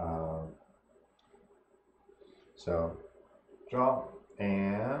 So draw,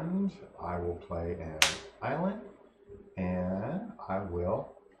 and I will play an island, and I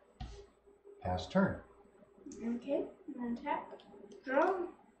will pass turn. Okay, and then tap. Draw.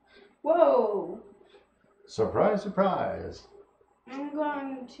 Whoa! Surprise, surprise. I'm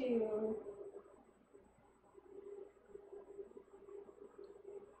going to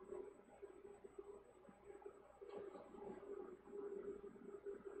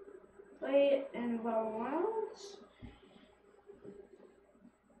play it in Wild Wilds.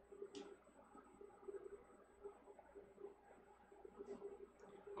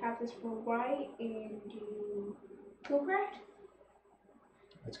 Tap this for white and do Toolcraft.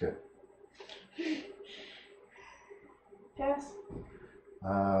 That's good. Pass.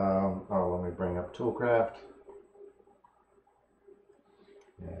 Let me bring up Toolcraft.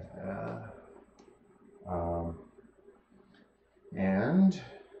 Yeah.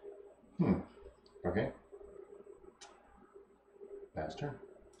 Okay. Pass turn.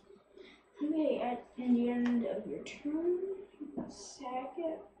 Okay, at the end of your turn, sack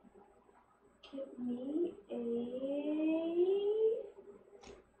it. Give me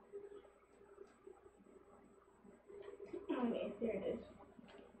okay, there it is.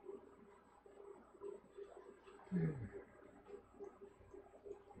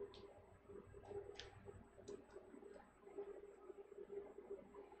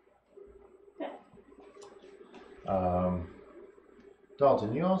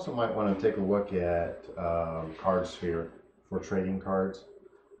 Dalton, you also might want to take a look at Card Sphere for trading cards.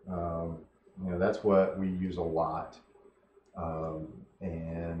 That's what we use a lot,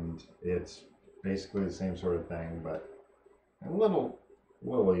 and it's basically the same sort of thing, but a little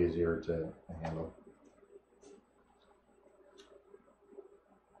easier to handle.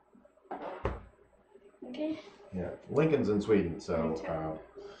 Okay. Yeah, Lincoln's in Sweden, so.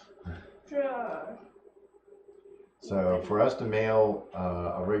 Draw. So for us to mail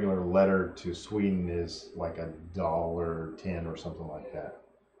a regular letter to Sweden is like $1.10 or something like that.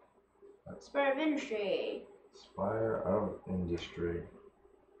 Spire of Industry. Spire of Industry.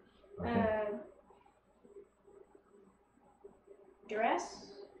 Okay. Duress.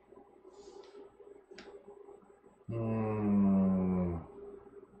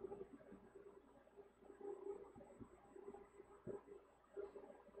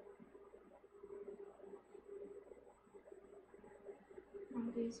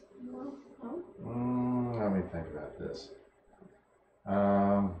 Let me think about this.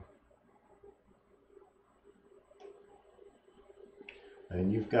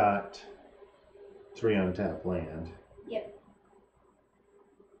 And you've got 3 untapped land. Yep.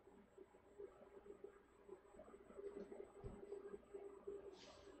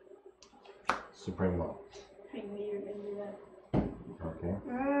 Supreme Will. I knew you were going to do that. Okay.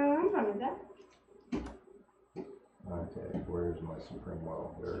 I'm fine with that. Okay, where's my Supreme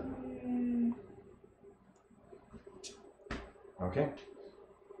Will? There. Okay.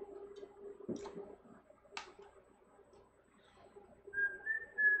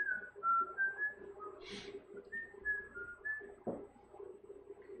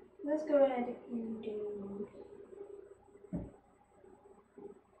 Let's go ahead and do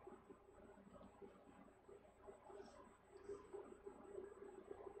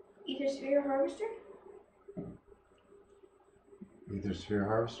Ether Sphere Harvester. Ether Sphere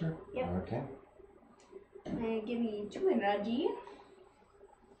Harvester? Yep. Okay. And give me 2 energy.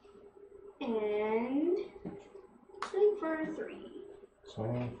 And swing for 3.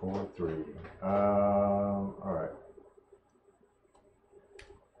 Swing for 3. Alright.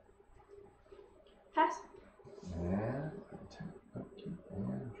 Pass. And attack, upkeep,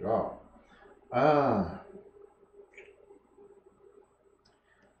 and draw.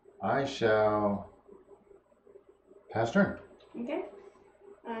 I shall pass turn. Okay.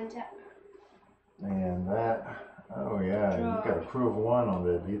 Untap. And that, oh yeah, Draw. you got a crew of 1 on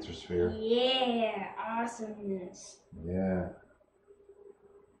the Ether Sphere. Yeah, awesomeness. Yeah.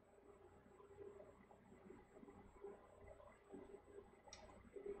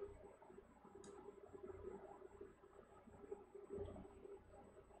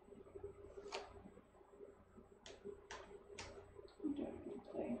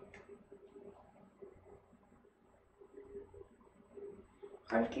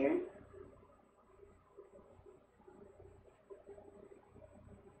 Card Kieran.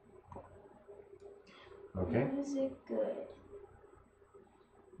 Okay. Is it good?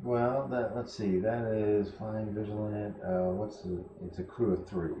 Well, let's see. That is flying, vigilant. It's a crew of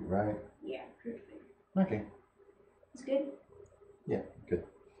 3, right? Yeah, perfect. Okay. It's good? Yeah, good.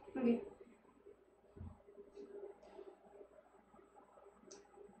 Okay.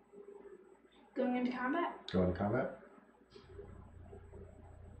 Going into combat. Go into combat.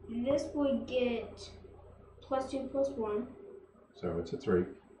 This would get +2/+1. So it's a 3.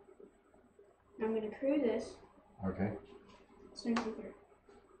 I'm gonna crew this. Okay. Swing for 3.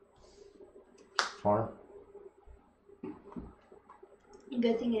 Farm.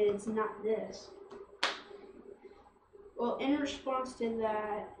 Good thing it's not this. Well, in response to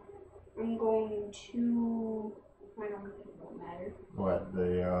that, I'm going to. I don't think it will matter. What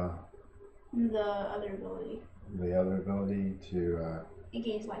The other ability. the other ability to? It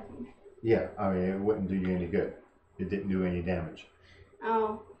gains life range. Yeah, I mean it wouldn't do you any good. It didn't do any damage.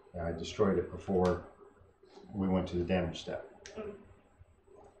 Oh. I destroyed it before we went to the damage step.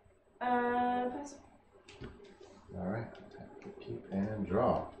 Pass. All right. Keep and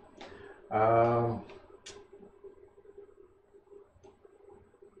draw.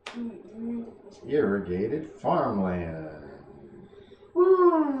 Irrigated farmland.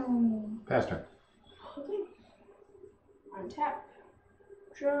 Woo! Pass turn. Okay. Untap.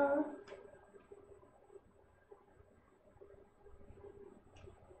 Draw.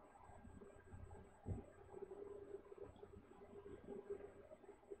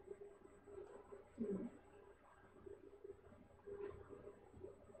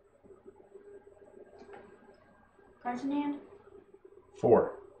 Cards in hand.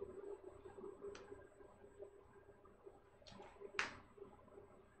 4.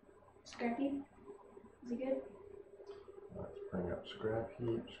 Scrap heap. Is it good? Let's bring up Scrap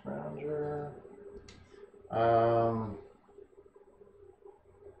Heap Scrounger.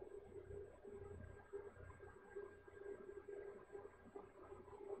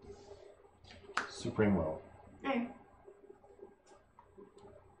 Supreme Will. Alright.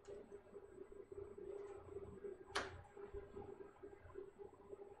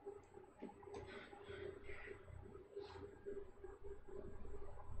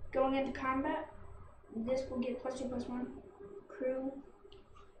 Going into combat, this will get +2/+1. Crew.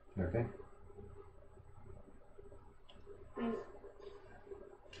 Okay.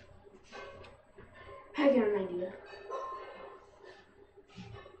 I got an idea.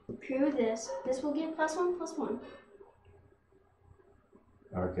 Crew this. This will get +1/+1.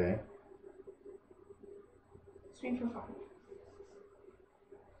 Okay. Swing for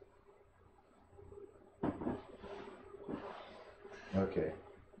 5. Okay.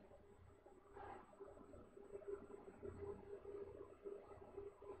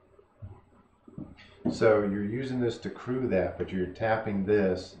 So you're using this to crew that, but you're tapping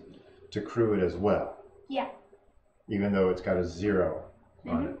this to crew it as well. Yeah. Even though it's got a 0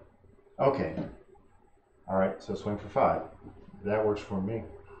 on it. Okay. All right. So swing for 5. That works for me.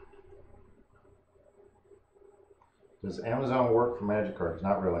 Does Amazon work for Magic Cards?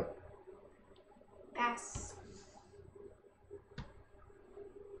 Not really. Pass.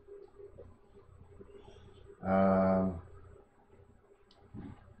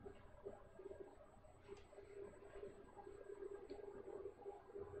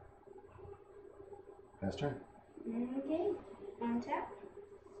 Pass turn. Okay. Untap.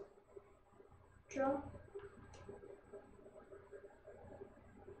 Draw.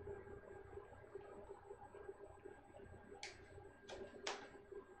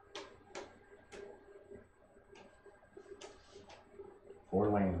 Four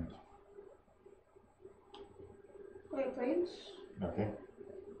lands. Wait, please. Okay.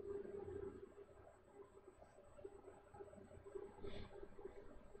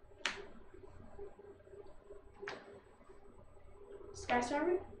 Sky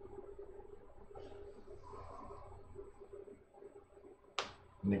Server.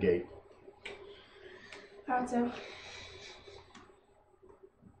 Negate. Thought so.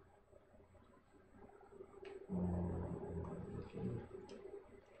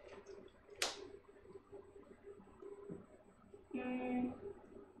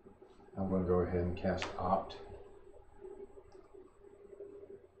 I'm going to go ahead and cast Opt.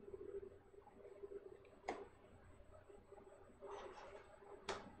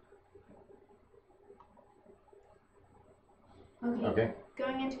 Okay. Okay.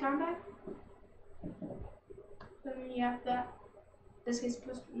 Going into combat. Then you have that. This gets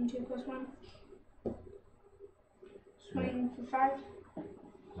 +2/+1. Swing for 5.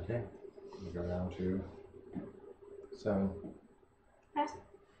 Okay. We go down to 7. Pass.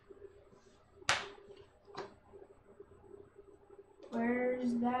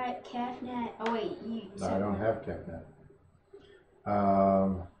 Where's that catnet? Oh wait, you. No, I don't have catnet.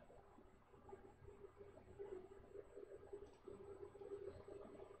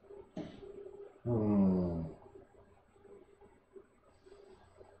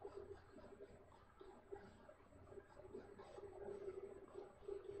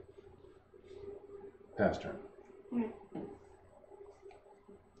 Pass turn.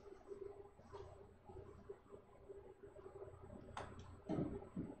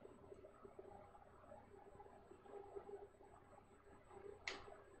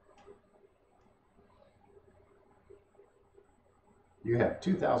 You have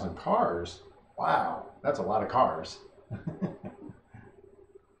 2,000 cars. Wow, that's a lot of cars.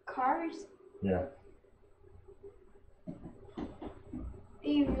 Cars? Yeah. Do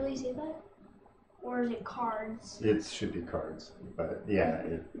you really say that? Or is it cards? It should be cards, but yeah.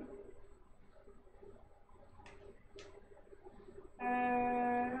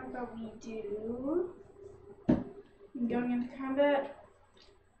 How about we do? Going into combat.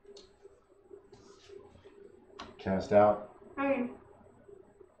 Cast out. Okay.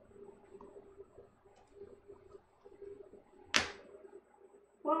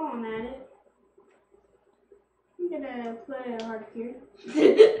 While I'm at it, I'm gonna play a hard card.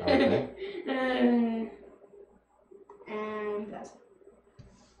 Okay. And pass.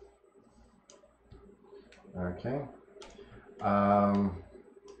 Okay.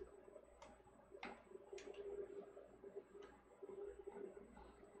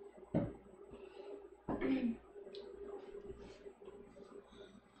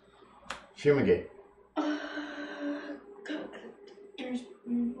 Fumigate.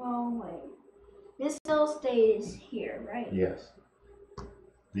 Well, wait. This still stays here, right? Yes.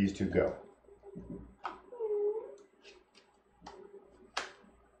 These two go.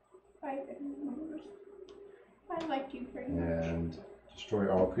 I like you very much. And destroy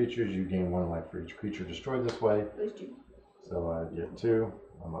all creatures. You gain 1 life for each creature destroyed this way. Those two. So I get 2.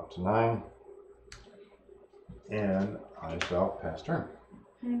 I'm up to 9. And I shall pass turn.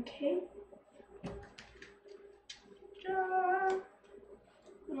 Okay. Draw.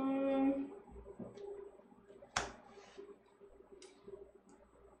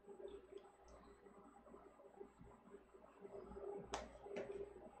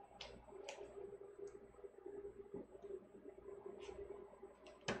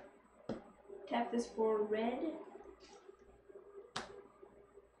 Tap this for red.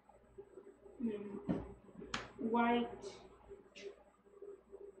 White.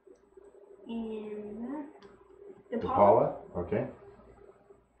 And the Depala. Okay.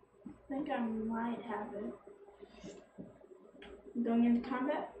 I think I might have it. Going into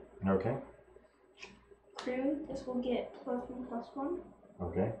combat. Okay. Crew. This will get +1/+1.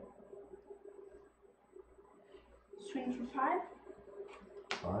 Okay. Swing for 5.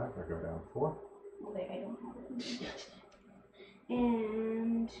 5. I go down 4. Oh wait, I don't have it.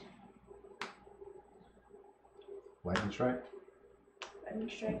 And Lightning strike. lightning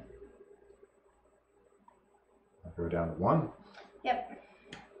strike. I go down to 1. Yep.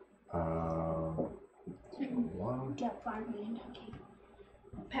 1. Get 5 land. Okay.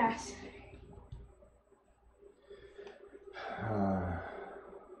 Pass.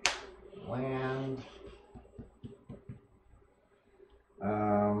 Land.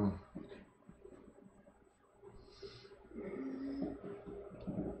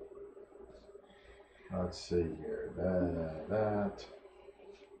 let's see here. That.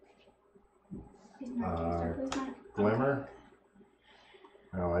 Please not caster, please not. Glimmer.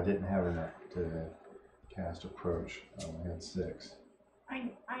 No, I didn't have enough to cast approach. I only had 6.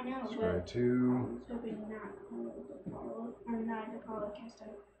 I know, Let's but try 2. I was hoping not to follow, or not to follow cast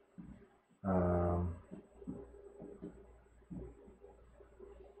out.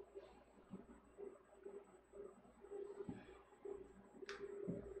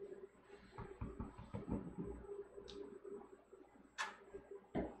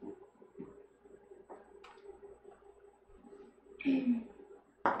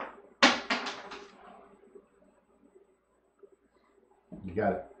 You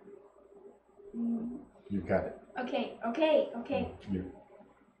got it. You got it. Okay. You.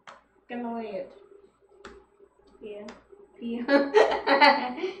 Gonna lay it. Yeah.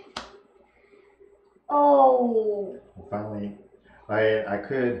 Oh. Well, finally, I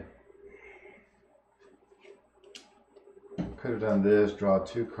could have done this. Draw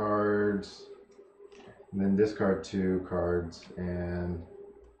 2 cards, and then discard 2 cards, and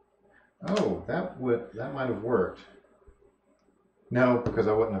oh, that might have worked. No, because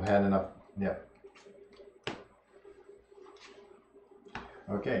I wouldn't have had enough. Yep.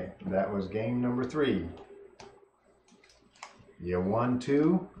 Okay, that was game number 3. You won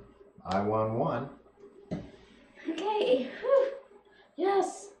 2. I won 1. Okay. Whew.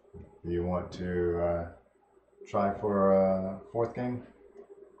 Yes. Do you want to try for a 4th game?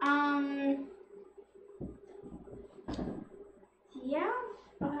 Yeah.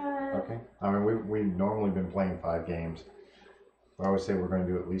 Okay. I mean, we've normally been playing 5 games. I would say we're going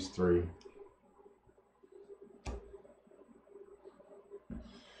to do at least 3.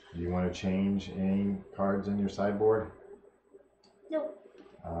 Do you want to change any cards in your sideboard? Nope.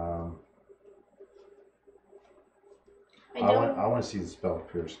 I want to see the Spell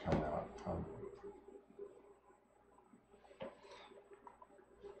Pierce come out.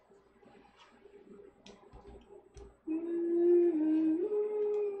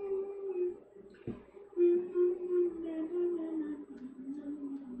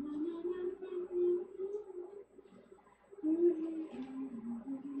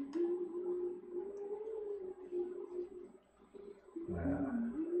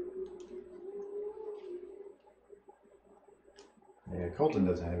 Yeah, Colton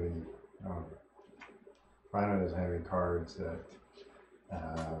doesn't have any. Rhino doesn't have any cards that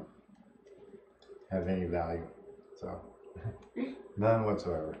have any value, so none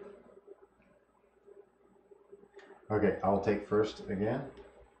whatsoever. Okay, I'll take first again.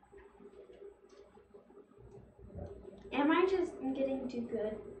 Am I just getting too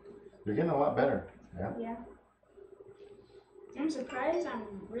good? You're getting a lot better. Yeah. I'm surprised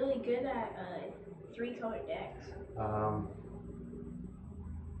I'm really good at 3-color decks.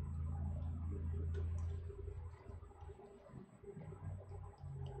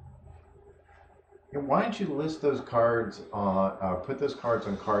 Why don't you list those cards on, put those cards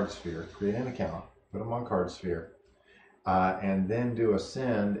on CardSphere, create an account, put them on CardSphere, and then do a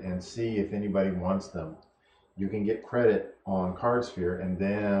send and see if anybody wants them. You can get credit on CardSphere, and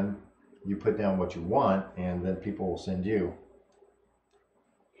then you put down what you want, and then people will send you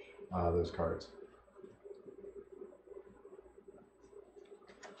those cards.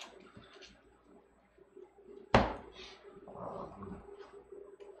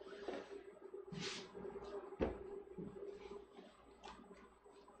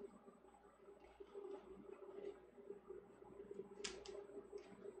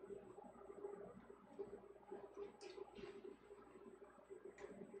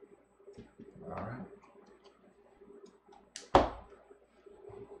 All right.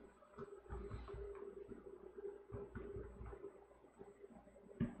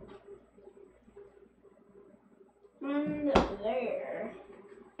 And there.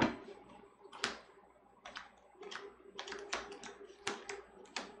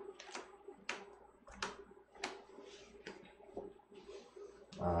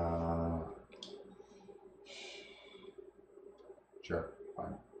 Sure,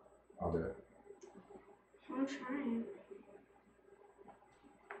 fine. I'll do it. I'm trying.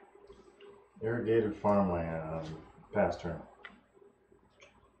 Irrigated farmland, pass turn.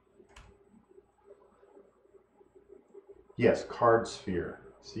 Yes, CardSphere.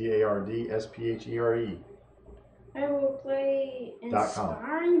 CardSphere. I will play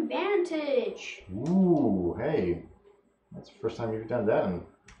Inspiring Vantage. Ooh, hey. That's the first time you've done that in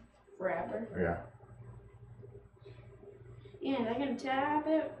Forever. yeah. And I can tap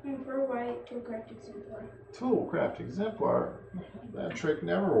it for white to a craft exemplar. Toolcraft Exemplar. That trick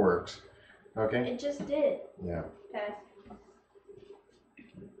never works. Okay. It just did. Yeah. Pass.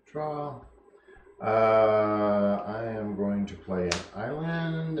 Draw. I am going to play an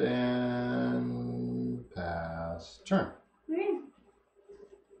island and pass turn. Okay.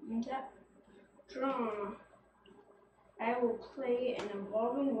 Untap. Draw. I will play an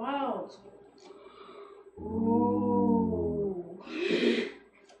Evolving Wilds. Ooh.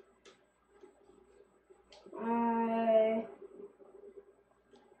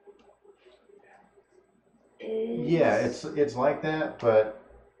 Yeah, it's like that, but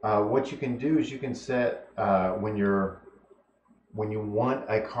what you can do is you can set when you want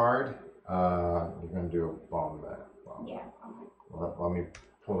a card, you're going to do a bomb that. Yeah. Let me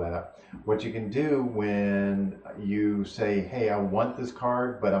pull that up. What you can do when you say, hey, I want this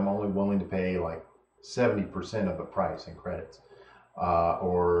card, but I'm only willing to pay like 70% of the price in credits,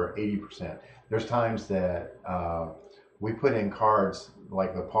 or 80%. There's times that we put in cards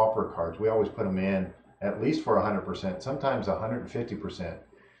like the pauper cards. We always put them in at least for 100%, sometimes 150%,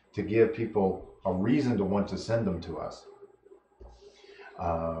 to give people a reason to want to send them to us.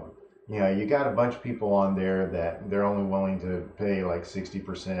 You know, you got a bunch of people on there that they're only willing to pay like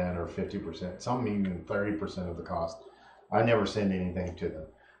 60% or 50%, some even 30% of the cost. I never send anything to them.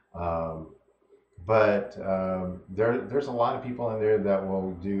 There's a lot of people in there that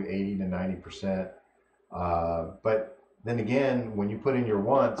will do 80 to 90%. But then again, when you put in your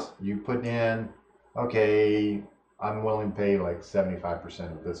wants, you put in, okay, I'm willing to pay like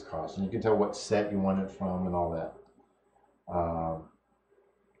 75% of this cost. And you can tell what set you want it from and all that.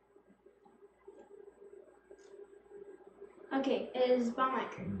 Okay, is Bomber.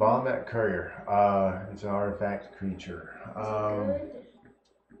 Bombat Courier. It's an artifact creature. Good.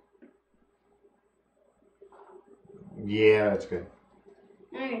 Yeah, it's good.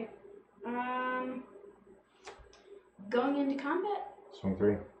 Okay. Going into combat? Swing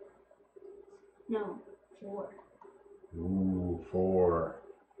 3. No, 4. Ooh, 4.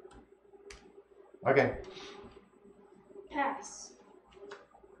 Okay. Pass.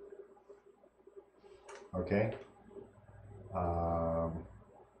 Okay.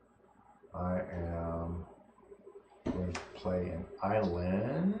 I am going to play an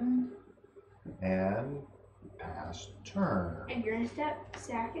island and pass turn. And you're gonna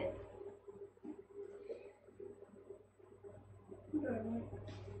sack it.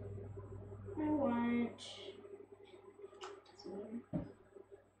 I want.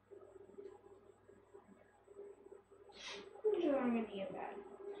 I'm gonna get that.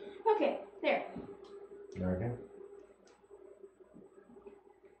 Okay, there. Okay.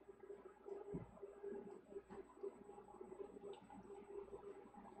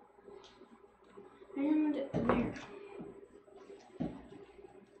 And there.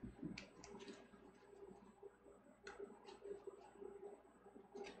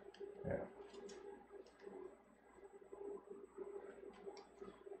 Yeah.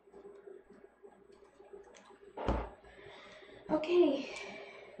 Okay.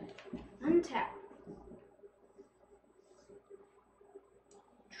 Untap.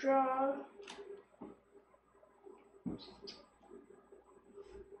 Draw.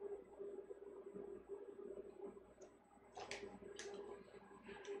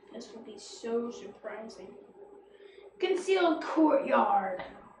 This will be so surprising. Concealed Courtyard.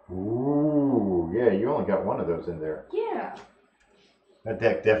 Ooh, yeah, you only got one of those in there. Yeah. That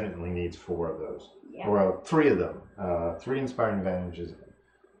deck definitely needs 4 of those. Yeah. Well, 3 of them. 3 Inspiring Advantages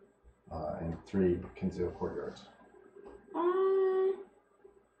and 3 Concealed Courtyards.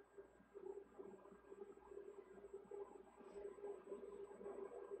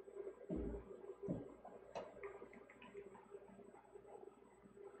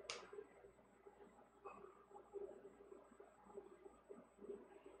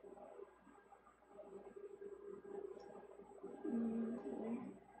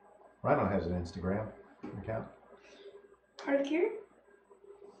 Rhino has an Instagram account. Hard cure?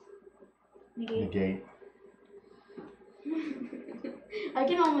 Negate. I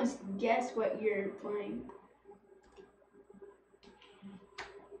can almost guess what you're playing.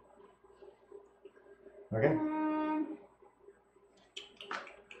 Okay.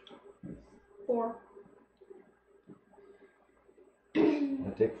 4. I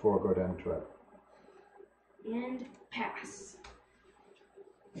take 4, go down to 12. And pass.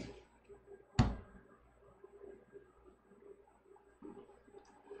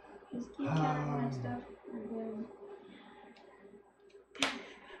 Just keep counting my stuff.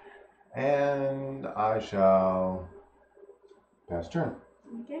 And I shall pass turn.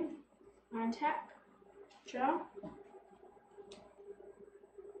 Okay. Untap. Draw.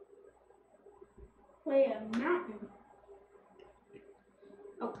 Play a mountain.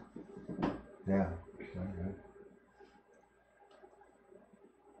 Oh. Yeah. Okay.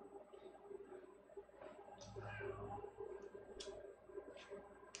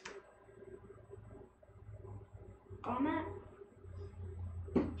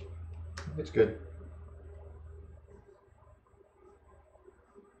 It's good.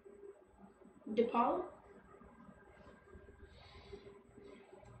 DePaul?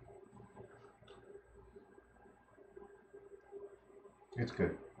 It's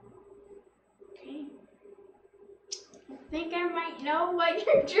good. Okay. I think I might know what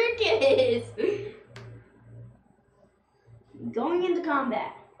your trick is. Going into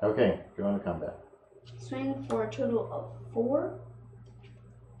combat. Okay, go into combat. Swing for a total of 4,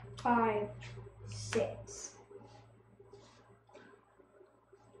 5, 6.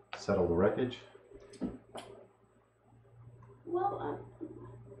 Settle the wreckage. Well,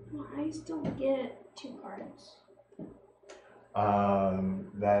 I still get 2 cards.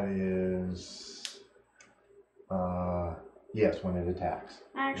 That is, yes, when it attacks.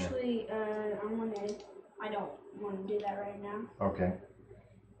 Actually, I don't want to do that right now. Okay.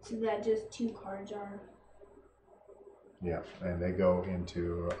 So that just 2 cards are. Yeah, and they go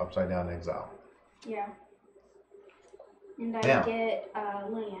into upside down exile. Yeah. And I Now. get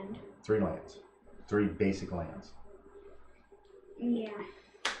land. 3 lands. 3 basic lands. Yeah.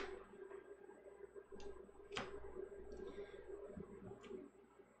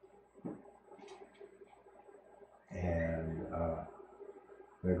 And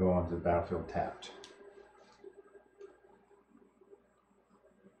they go onto the battlefield tapped.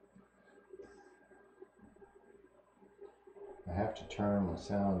 I have to turn the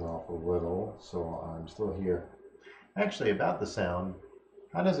sound off a little, so I'm still here. Actually, about the sound,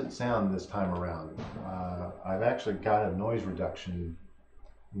 how does it sound this time around? I've actually got a noise reduction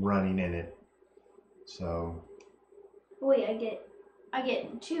running in it, so. Wait, I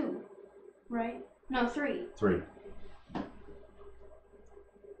get 2, right? No, 3. 3.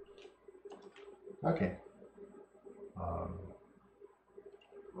 Okay.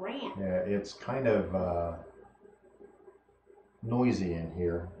 Ramp. Yeah, it's kind of noisy in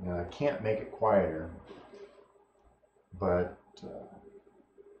here, and I can't make it quieter, but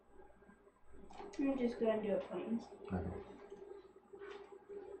I'm just gonna do it plain. okay.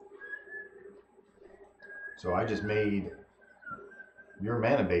 So I just made your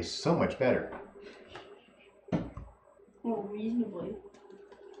mana base so much better. Well, reasonably.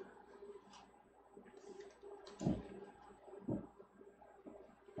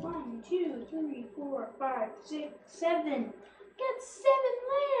 One, 2, 3, 4, 5, 6, 7. Got 7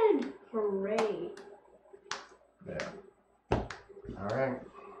 land. Hooray! Yeah. All right.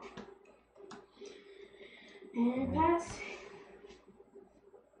 And pass.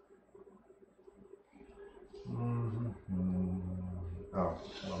 Oh,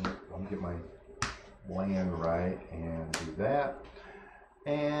 well, let me get my land right and do that.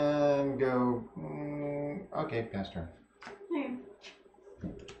 And go. Okay, pass turn. There.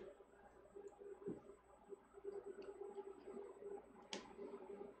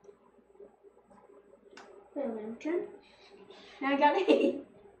 Lantern. Now I got 8.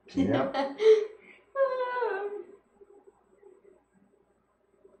 Yep.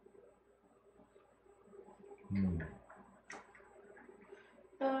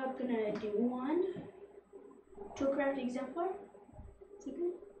 I'm gonna do 1. Toolcraft exemplar. Is it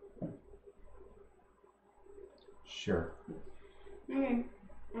good? Sure. Okay.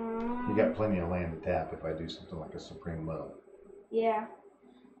 You got plenty of land to tap if I do something like a Supreme Will. Yeah.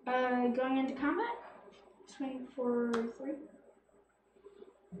 Going into combat. Swing for 3.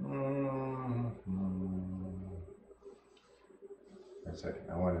 Wait a second.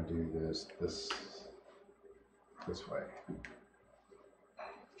 I want to do this way.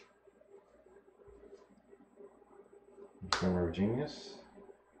 Swimmer of Genius.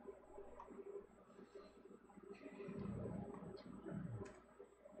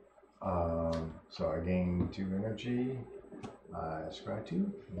 So I gain 2 energy. I scry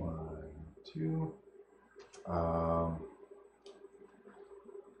 2. 1, 2.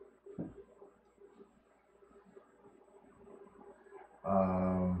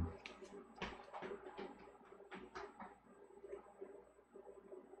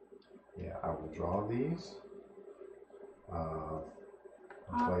 Yeah, I will draw these. I'll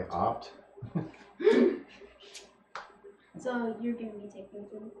play opt. So you're gonna be taking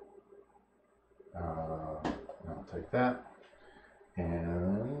 2. I'll take that.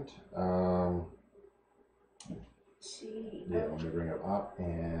 And see. Yeah, let me bring up opt,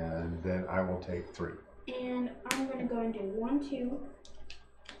 and then I will take 3. And I'm gonna go and do 1, 2,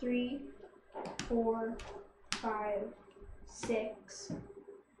 3, 4, 5, 6.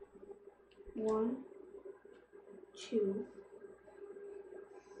 1, 2,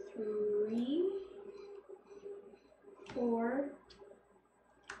 3, 4,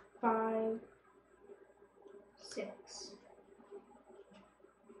 5, 6.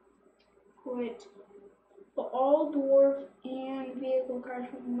 cards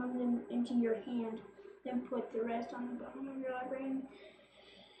from among them into your hand. Then put the rest on the bottom of your library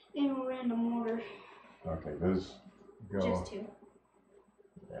in a random order. Okay, those go. Just 2.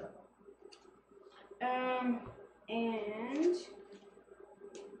 Yeah. And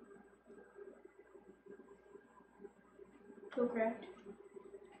go correct.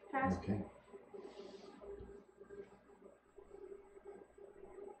 Pass. Okay.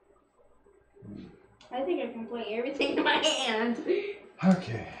 I think I can play everything in my hand.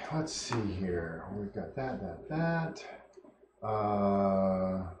 Okay, let's see here. We've got that.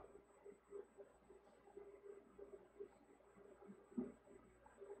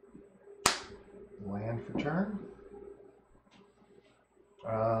 Land for turn.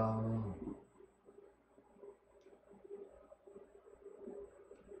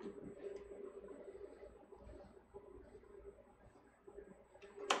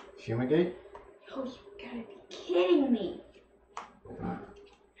 Fumigate. Oh, you gotta be kidding me.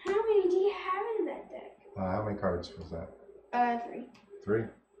 How many do you have in that deck? How many cards was that? 3. 3.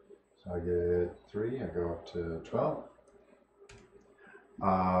 So I get 3. I go up to 12.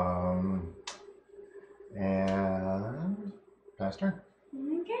 And pass turn.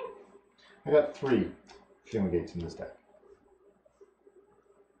 Okay. I got 3 Fumigates in this deck.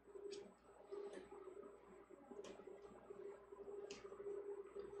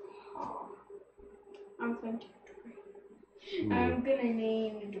 I'm playing territory. I'm gonna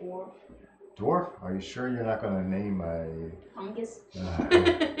name Dwarf. Dwarf? Are you sure you're not gonna name a Fungus.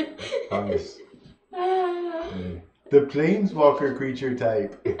 fungus? The planeswalker creature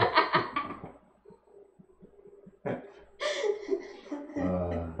type.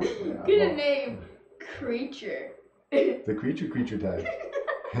 Gonna name Creature. The creature type.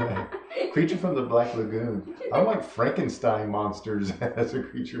 Creature from the Black Lagoon. I want Frankenstein monsters as a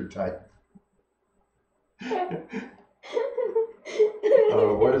creature type.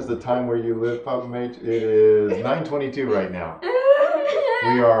 What is the time where you live, Papa Mage? It is 9:22 right now.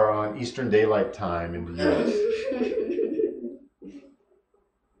 We are on Eastern Daylight Time in the US.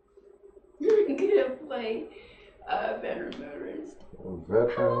 I'm gonna play Veteran Motorist.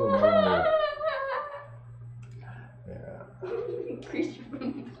 Veteran Motorist. Yeah. Creature from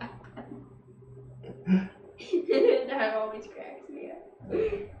the Black That always cracks me up.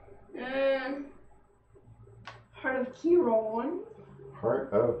 Heart of Kiron.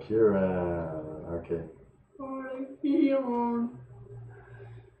 Heart of Kiran. Okay. Heart of Kiron.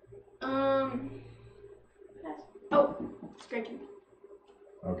 Pass. Oh, scratching.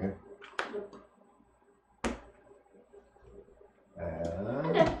 Okay.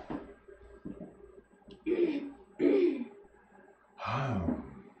 And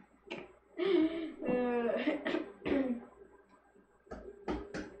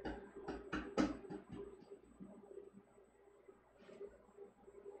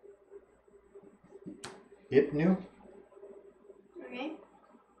Ipnu. Okay.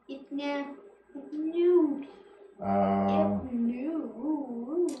 Ipnu.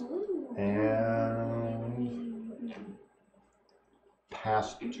 And pass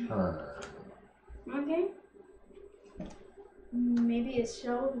turn. Okay. Maybe a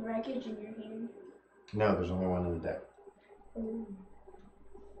shell of wreckage in your hand. No, there's only one in the deck. Oh.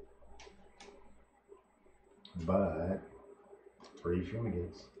 But 3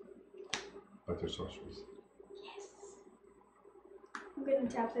 Fumigates. But they're sorceries. Yes. I'm gonna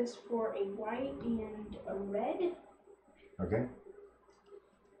tap this for a white and a red. Okay.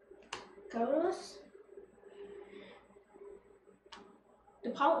 Kodos.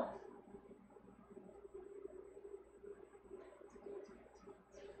 DePaula.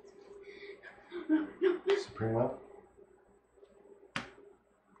 No. Supremo.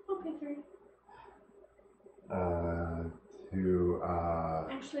 Okay, 3. To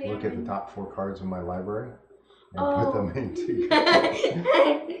Actually, look at the top 4 cards in my library and Oh. put them into. You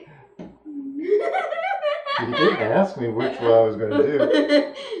didn't ask me which one I was going to do.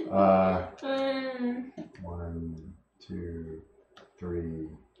 1, 2, 3,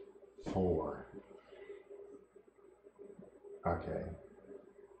 4. Okay.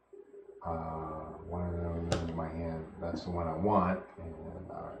 One of them in my hand. That's the one I want.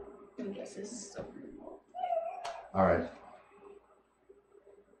 And, I guess this is so remote. all right.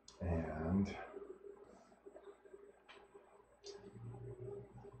 And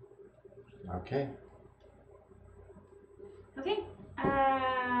okay. Okay.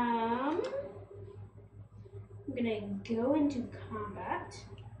 I'm gonna go into combat.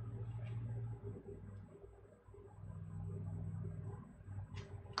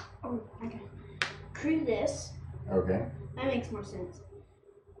 Oh, okay. Crew this. Okay. That makes more sense.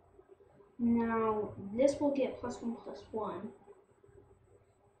 Now this will get +1/+1.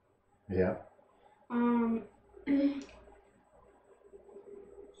 Yeah.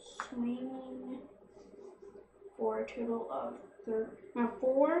 Swinging for a total of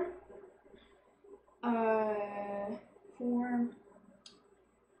 4.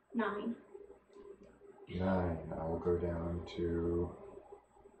 9. 9. I will go down to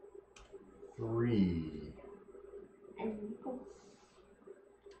 3. And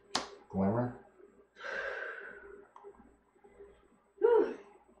Glimmer. whew,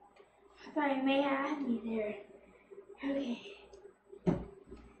 I thought you may have had me there. Okay.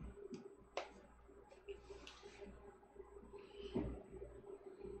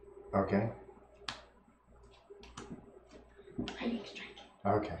 Okay. Lightning strike.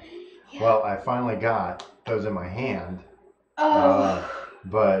 Okay. Yeah. Well, I finally got those in my hand. Oh.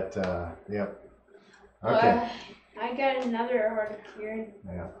 Yep. Okay. I got another hard cure.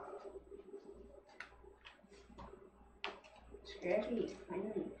 Yeah. Scrappy,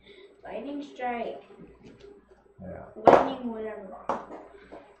 finally. Lightning strike. Yeah. Lightning, whatever.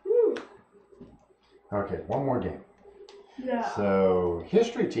 Whew. Okay. One more game. Yeah. So,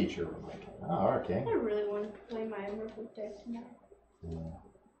 history teacher. Oh, okay. I really want to play my Emerald deck tonight. Yeah.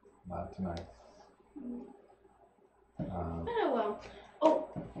 Not tonight. Oh well. Oh,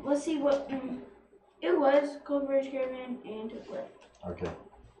 let's see what it was. Cold Bridge Caravan and it left. Okay.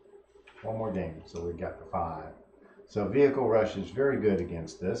 One more game. So we got the 5. So Vehicle Rush is very good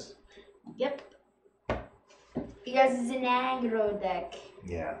against this. Yep. Because it's an aggro deck.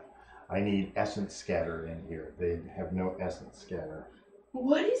 Yeah. I need Essence Scatter in here. They have no Essence Scatter.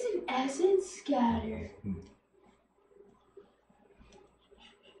 What is an Essence Scatter?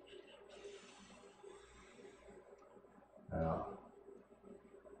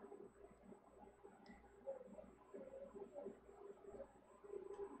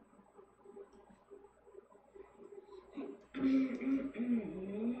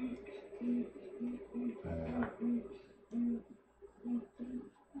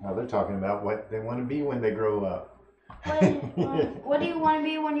 Now they're talking about what they want to be when they grow up. What do you want to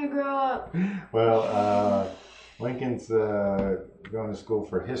be when you grow up? Well, Lincoln's going to school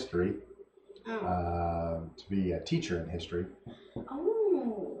for history, to be a teacher in history.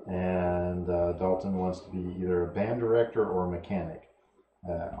 Oh. And Dalton wants to be either a band director or a mechanic.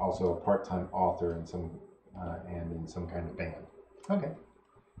 Also a part-time author in some and in some kind of band. Okay.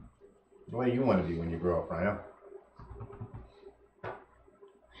 What do you want to be when you grow up, Rhino?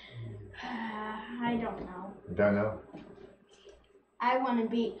 I don't know. You don't know? I want to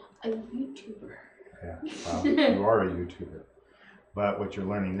be a YouTuber. Yeah, well, you are a YouTuber. But what you're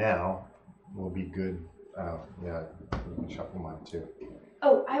learning now will be good. Yeah, you can shuffle mine too.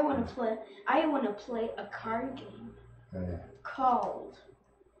 Oh, I want to play a card game called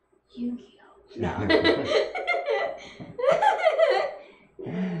Yu-Gi-Oh. No.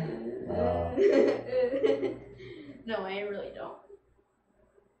 No, I really don't.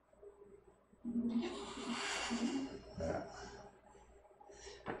 Yeah.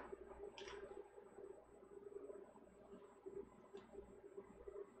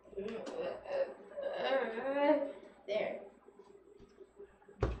 There.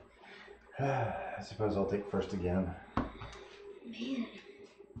 I suppose I'll take first again. Man,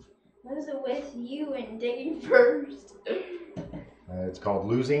 what is it with you and digging first? It's called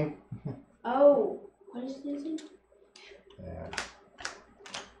losing. Oh, what is losing? Yeah.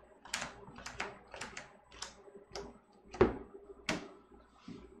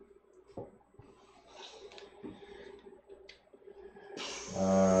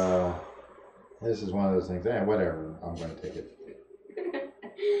 This is one of those things. Whatever. I'm going to take it.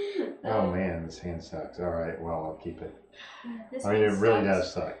 Oh man, this hand sucks. All right, well I'll keep it. This I mean, it really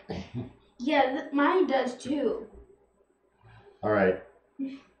sucks. does suck. Yeah, mine does too. All right.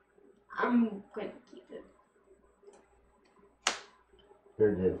 I'm going to keep it.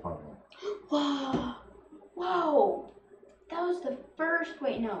 Very good, finally. Whoa, whoa! That was the first.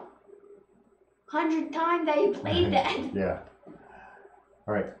 Wait, no. 100th time that you played that. Yeah.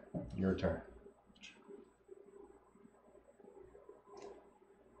 All right, your turn.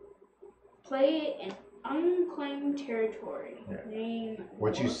 Play an unclaimed territory. Yeah. Name.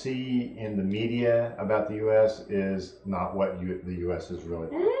 What you see in the media about the U.S. is not what the U.S. is really.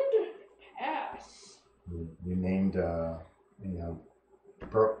 And pass. You named,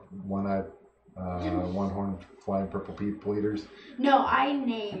 one-eyed, one-horn flying purple people eaters. No, I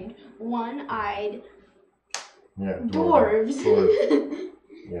named one-eyed Yeah. dwarves. Dwarves.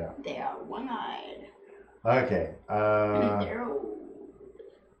 Yeah. They are one-eyed. Okay. They're old.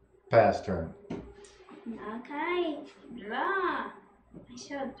 Pass turn. Okay. Draw. I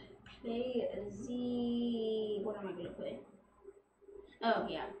should play a Z. What am I gonna play? Oh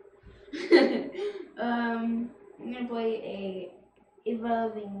yeah. I'm gonna play a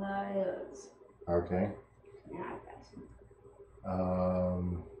Evolving Wilds. Okay. Nah, I pass.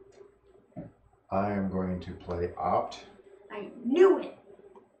 I am going to play Opt, I knew it.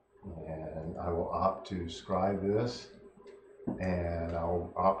 and I will opt to scry this, and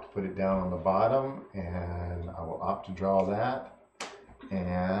I'll opt to put it down on the bottom, and I will opt to draw that,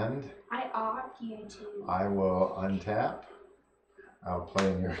 and I opt you to. I will untap. I'll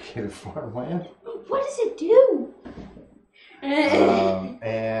play an irrigated farmland. What does it do?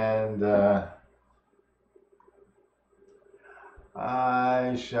 And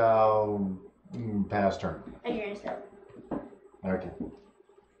I shall pass turn. And you're gonna start. Okay.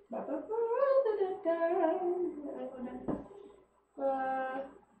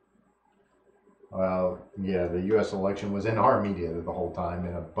 Well, yeah, the U.S. election was in our media the whole time,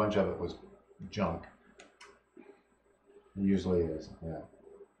 and a bunch of it was junk. It usually is, yeah.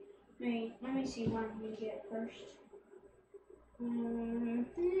 Wait, let me see one you get first.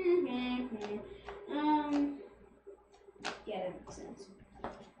 Yeah, that makes sense.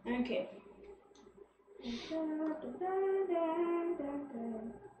 Okay.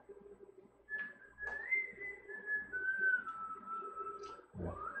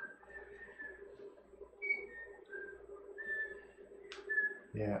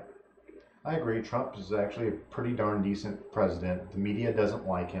 Yeah, I agree. Trump is actually a pretty darn decent president. The media doesn't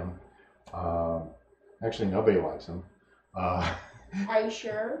like him. Actually, nobody likes him. Are you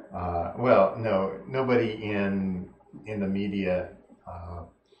sure? Well, no, nobody in the media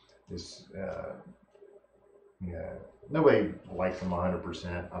is. Yeah, nobody likes him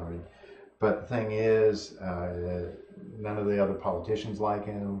 100%. I mean, but the thing is, none of the other politicians like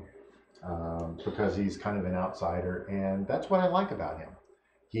him because he's kind of an outsider, and that's what I like about him.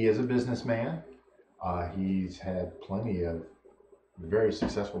 He is a businessman. He's had plenty of very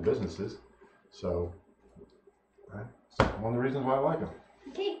successful businesses, so that's one of the reasons why I like him.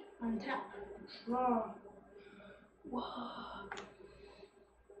 Okay, untap. Draw. Whoa.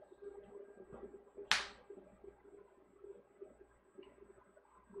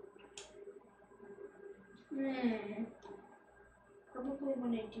 Probably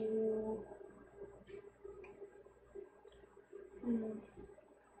want to do. I'm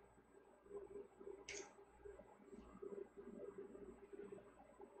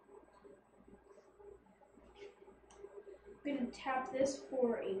gonna tap this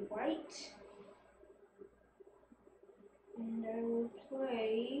for a white, and I will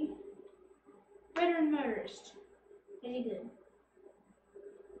play Veteran Motorist. Is he good?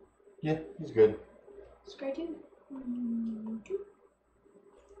 Yeah, he's good. Scry 2. 2.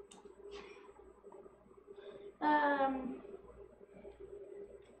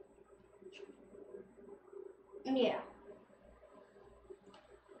 Yeah.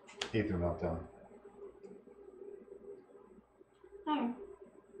 Ether meltdown. Oh.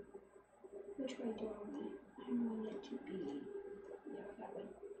 Which way do I want it? I want it to be, yeah, that way.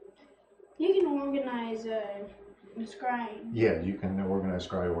 You can organize a scrying. Yeah, you can organize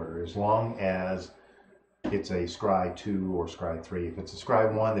scry order as long as it's a scry 2 or scry 3. If it's a scry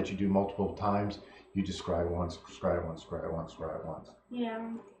 1 that you do multiple times, you just scry once, scry once, scry once, scry once.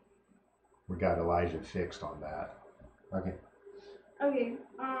 Yeah. We got Elijah fixed on that. Okay. Okay.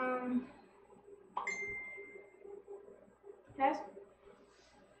 Pass.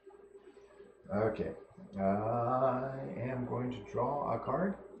 Okay. I am going to draw a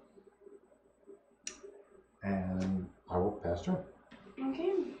card, and I will pass turn.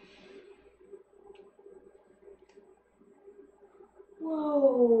 Okay.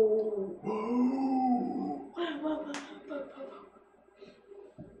 Whoa.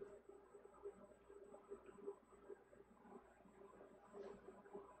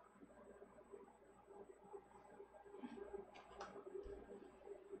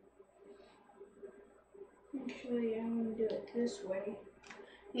 Actually, I'm gonna do it this way.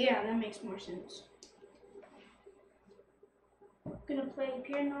 Yeah, that makes more sense. I'm gonna play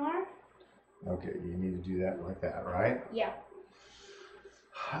Pure Noir. Okay, you need to do that like that, right? Yeah.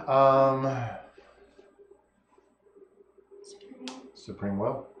 Supreme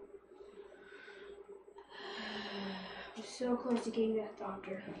Will. We're so close to getting that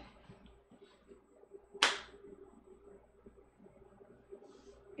doctor.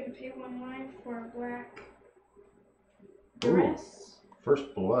 Gonna pay 1 line for a black dress.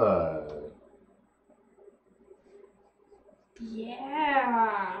 First Blood.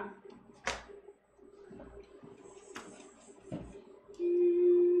 Yeah.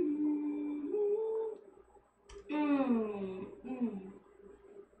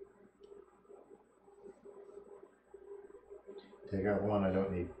 Take out one I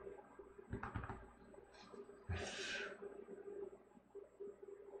don't need.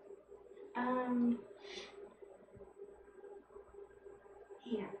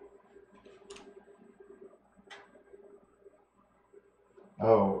 Yeah.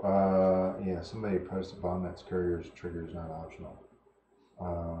 Oh, yeah, somebody posted Bondnet's couriers triggers not optional.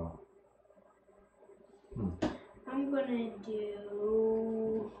 I'm gonna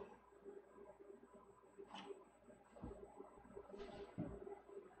do.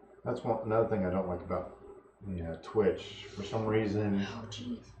 That's another thing I don't like about Twitch. For some reason, Oh,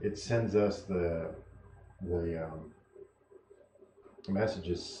 jeez. it sends us the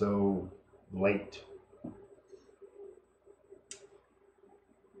messages so late.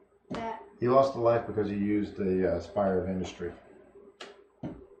 That. He lost a life because he used the Spire of Industry.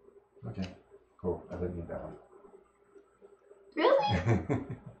 Okay, cool. I didn't need that one. Really?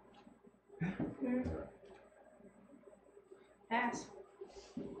 Pass.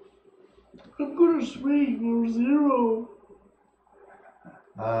 I'm gonna swing or 0.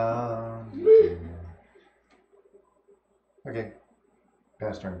 Okay.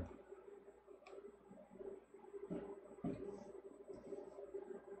 Pass turn.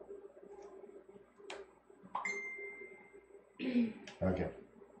 Okay.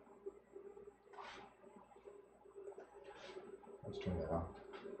 Let's turn that off.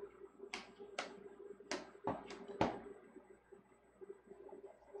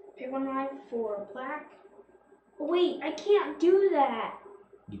 Pay 1 life for black. Oh, wait, I can't do that.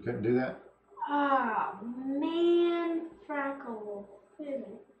 You couldn't do that? Ah, man, Frackle.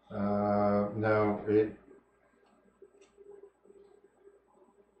 No, it.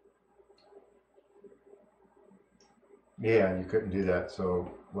 Yeah, you couldn't do that, so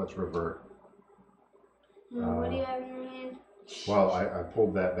let's revert. What do you have in your hand? Well, I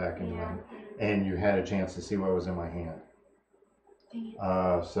pulled that back in Yeah. and you had a chance to see what was in my hand. Dang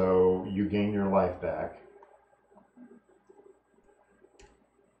it. So you gain your life back.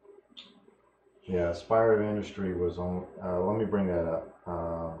 Yeah, Spire of Industry was on. Let me bring that up.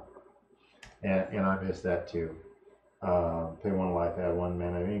 And I missed that too. Pay 1 life, add 1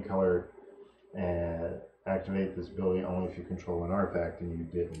 mana of any color, and activate this ability only if you control an artifact, and you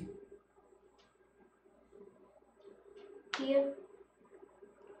didn't. Here.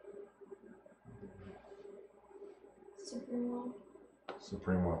 Supreme.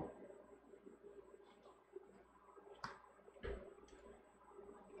 Supreme Will.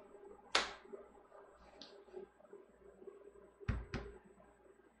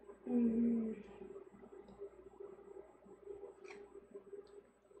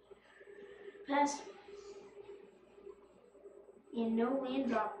 Pass. And no land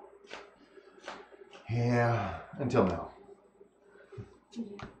drop. Yeah, until now.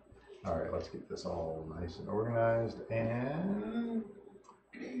 All right, let's get this all nice and organized and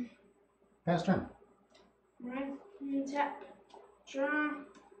pass turn. Right. Tap. Draw.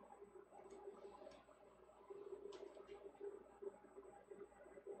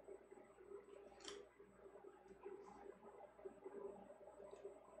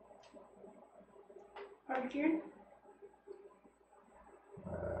 Hard here.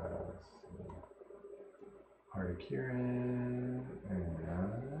 Hard to Kieran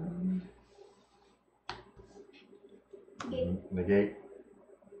and negate.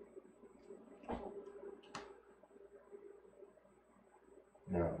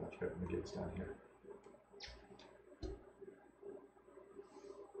 No, that's good. Negate's down here.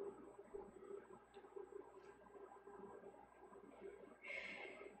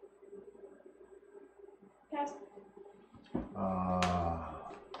 Pass.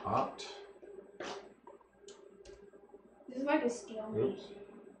 Opt. This is like a stalemate. Oops.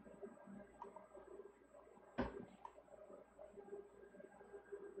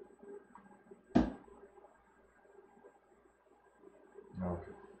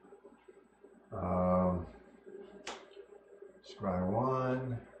 Okay. Scry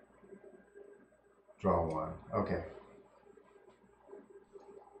 1. Draw 1. Okay.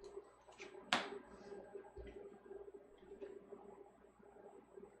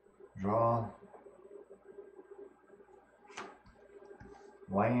 Draw.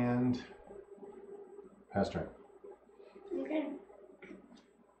 Land. Pass turn. Okay.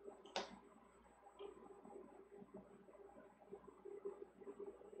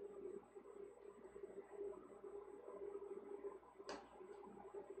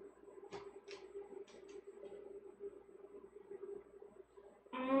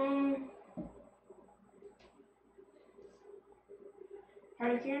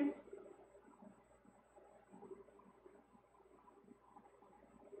 Hurricane.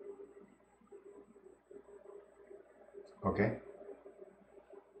 Okay.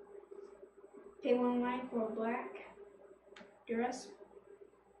 Pay 1 life for black. Duress.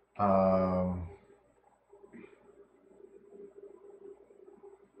 A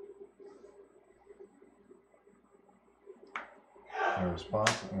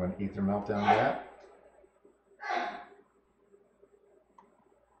response. I'm going to Ether Meltdown that.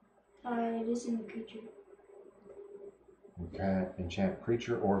 It isn't a creature. You can enchant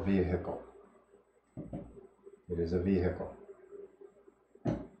creature or vehicle. It is a vehicle.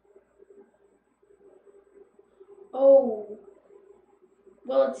 Oh.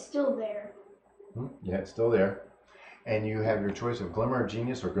 Well, it's still there. Yeah, it's still there. And you have your choice of Glimmer of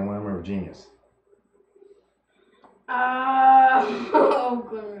Genius or Glimmer of Genius. Oh,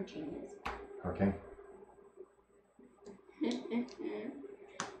 Glimmer of Genius. Okay.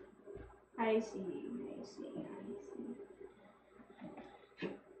 I see.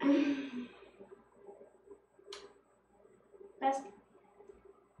 Best.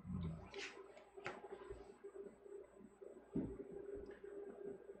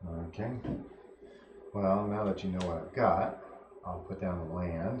 Okay. Well, now that you know what I've got, I'll put down the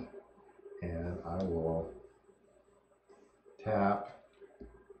land and I will tap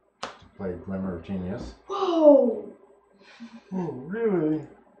to play Glimmer of Genius. Whoa! Oh, really?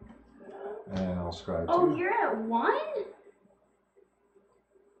 And I'll scribe 2. Oh, you're at 1?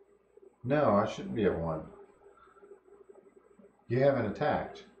 No, I shouldn't be at 1. You haven't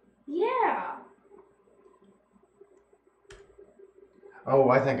attacked. Yeah. Oh,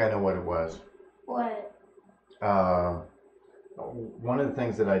 I think I know what it was. What? One of the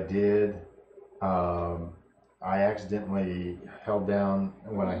things that I did, I accidentally held down,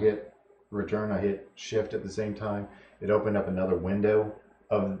 when I hit return, I hit shift at the same time. It opened up another window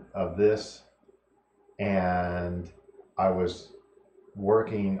of this, and I was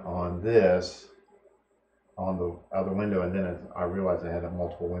working on this on the other window, and then I realized I had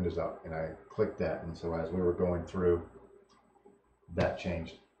multiple windows up, and I clicked that, and so as we were going through, that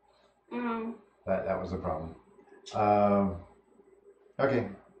changed. That was the problem. Okay,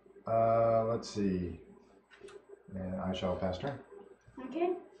 let's see. And I shall pass turn.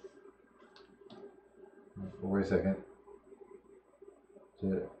 Okay. Wait a second.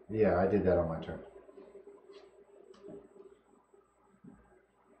 Yeah, I did that on my turn.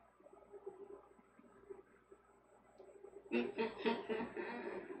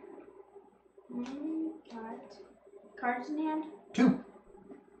 Cards in hand? 2.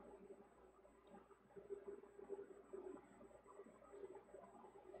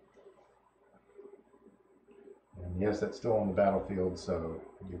 And yes, that's still on the battlefield, so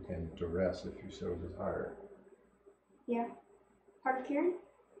you can duress if you so desire. Yeah. Heart of Kieran?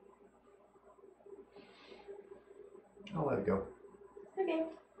 I'll let it go. Okay.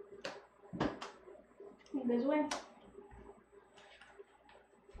 It goes away.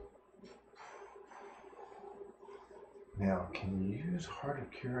 Now, can you use Heart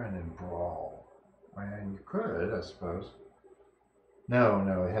of Kieran and Brawl? And you could, I suppose. No,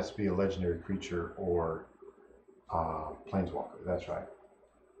 it has to be a legendary creature or planeswalker. That's right.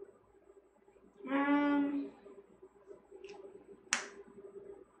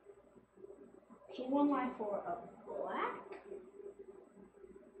 Pay 1 life for a black?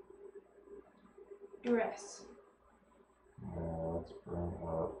 Duress. Let's bring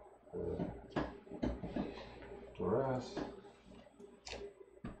up the duress.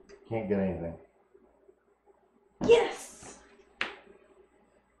 Can't get anything. Yes!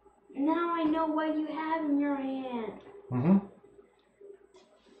 Now I know what you have in your hand. Mm-hmm.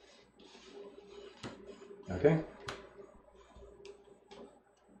 Okay.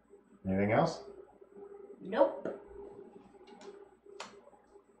 Anything else? Nope.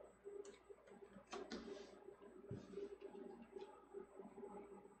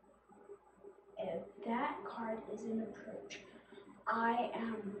 If that card is an approach, I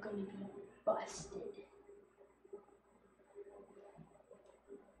am going to be busted.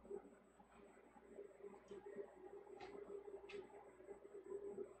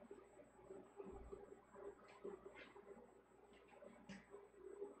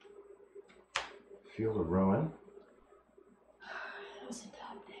 Field of Ruin. That was a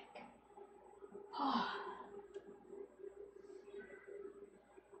top deck.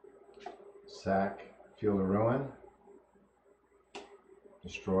 Sack Field of Ruin.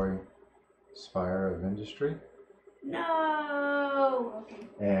 Destroy Spire of Industry. No! Okay.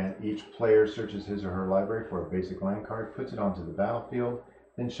 And each player searches his or her library for a basic land card, puts it onto the battlefield,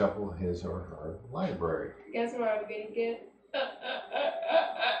 then shuffle his or her library. Guess what I'm gonna get?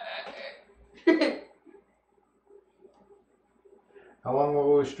 How long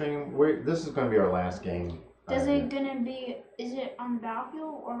will we stream? This is going to be our last game. Is it on the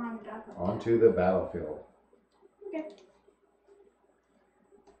battlefield or on the battlefield? Onto the battlefield. Okay.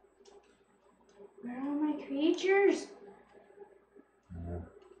 Where are my creatures? Uh,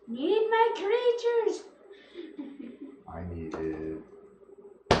 Need my creatures. I needed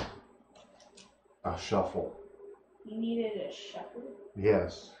a shuffle. You needed a shuffle?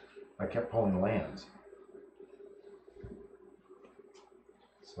 Yes, I kept pulling lands.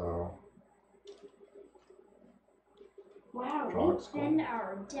 So. Wow, Draw we a skull. thinned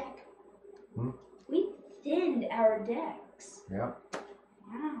our deck. Hmm? We thinned our decks. Yeah.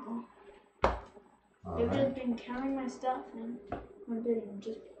 Wow. All I've right. just been counting my stuff and I've been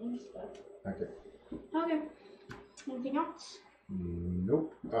just playing stuff. Okay. Okay. Anything else?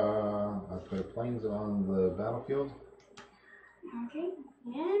 Nope. I put planes on the battlefield. Okay.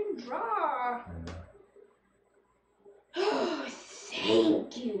 And draw. And, Oh,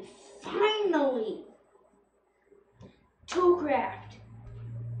 thank you. Finally. Toecraft.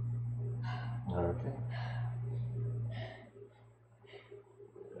 okay.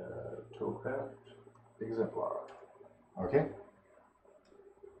 Toecraft exemplar. Okay.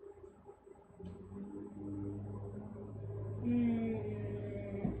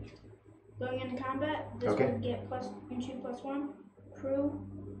 Going into combat, this Okay. would get +1/2/+1. Crew.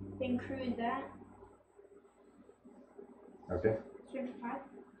 Then crew that. Okay. Swing for 5.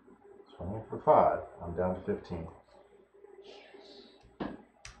 Swinging for 5. I'm down to 15.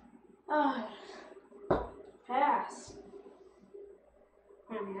 Ah. Pass.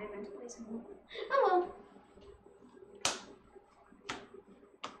 I mean, I meant to play some more. Oh well.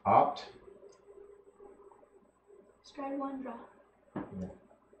 Opt. Stride 1, draw. Yeah.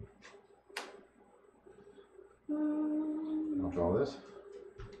 I'll draw this.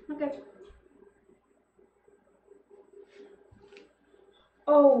 Okay.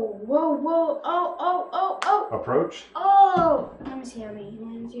 Oh, whoa. Oh. Approach. Oh! Let me see how many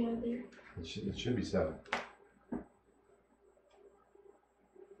lines you have there. It should be 7.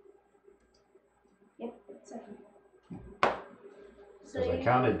 Yep, 7. So Because I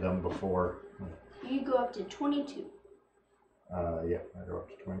counted them before. you go up to 22. Yeah, I go up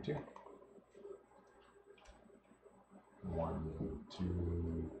to 22. 1,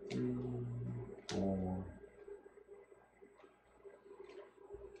 2, 3, 4.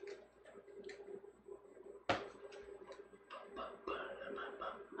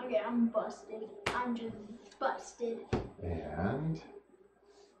 Okay, I'm busted. I'm just busted. And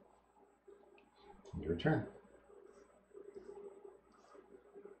your turn.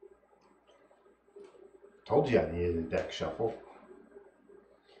 Told you I needed a deck shuffle.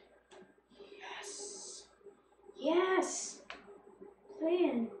 Yes.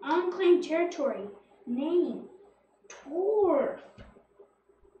 Plan. Unclaimed territory. Name. Tour.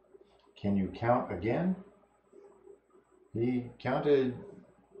 Can you count again? He counted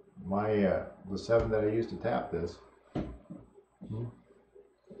my the 7 that I used to tap this.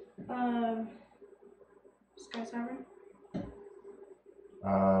 Sky Sovereign.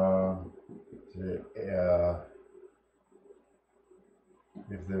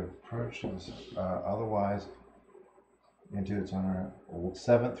 If the approach is otherwise into its owner,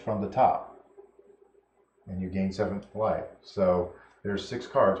 7th from the top, and you gain 7th life. So there's 6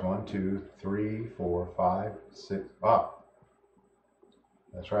 cards. 1, 2, 3, 4, 5, 6. Ah,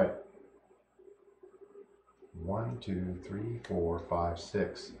 that's right. 1, 2, 3, 4, 5,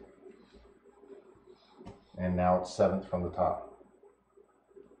 6. And now it's 7th from the top.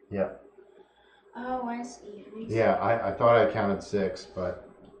 Yep. Oh, I see. Yeah, I thought I counted 6, but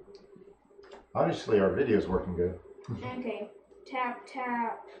obviously our video is working good. Okay. Tap.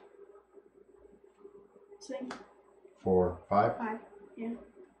 Swing. 4, 5. 5. Yeah.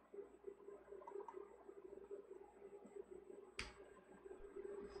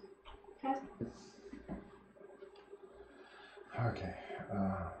 Pass. Okay.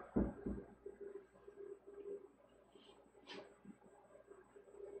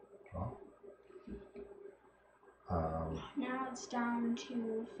 Draw. Now it's down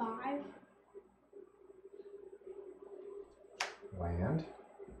to 5. Land.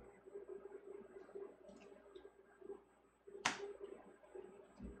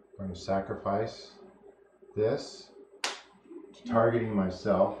 I'm going to sacrifice this, targeting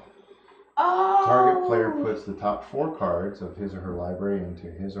myself. Oh! Target player puts the top 4 cards of his or her library into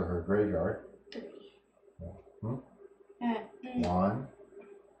his or her graveyard. 3. 1,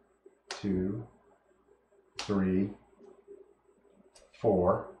 2, 3,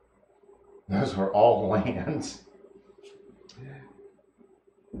 4. Those were all lands.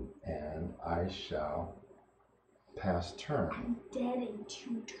 And I shall pass turn. I'm dead in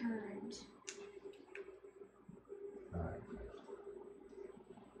 2 turns. All right.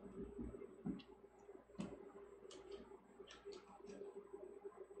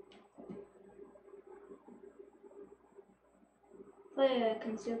 play a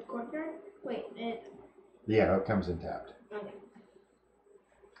concealed courtyard? Wait, it. Yeah, it comes in tapped. Okay.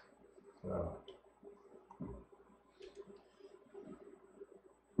 So.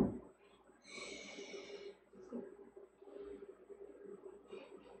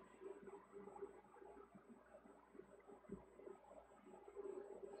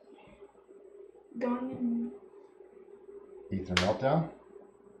 Going Ether Meltdown.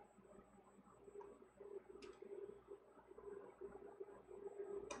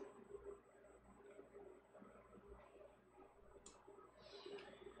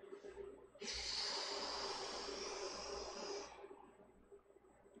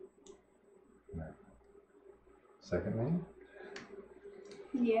 Second main.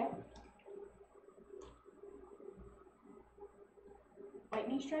 Yeah.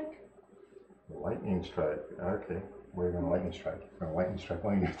 Lightning strike? Lightning strike. Okay. Where are you going to lightning strike? You're going to lightning strike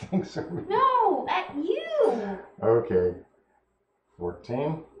one of your things. No, at you. Okay.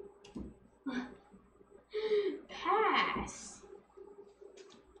 14. Pass.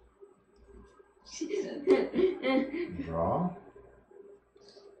 Draw.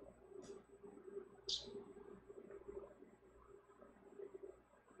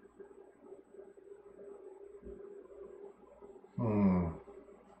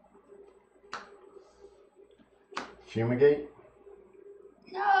 Fumigate.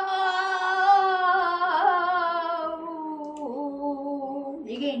 No.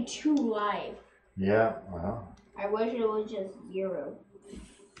 You gained 2 life. Yeah, well. I wish it was just 0.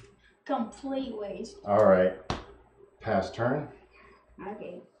 Complete waste. All right. Pass turn.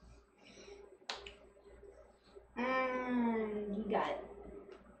 Okay. And you got it.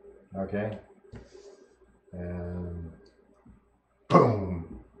 Okay. And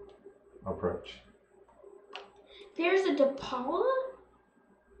boom. Approach. There's a DePaula?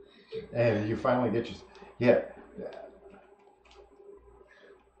 And you finally get your. Yeah.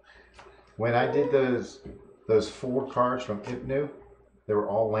 When I did those 4 cards from Ipnu, they were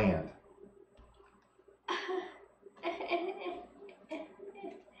all land.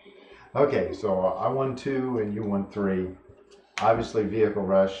 Okay, so I won 2 and you won 3. Obviously, Vehicle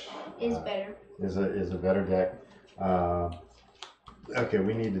Rush Is better. Is a better deck. Okay,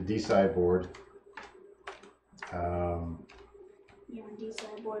 we need to sideboard. You want to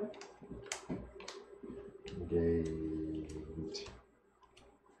sideboard? Gate.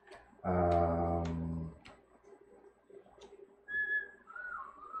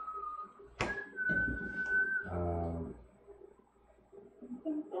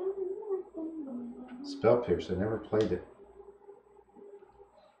 Spell Pierce. I never played it.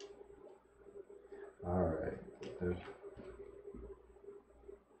 All right. There's...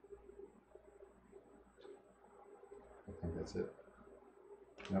 I think that's it.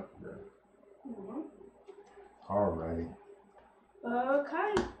 Nope. All righty.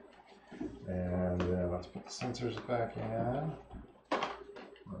 Okay. And then let's put the sensors back in. 1,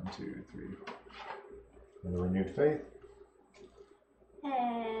 2, 3. And the Renewed Faith.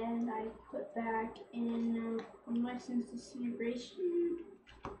 And I put back in Unlicensed Disintegration.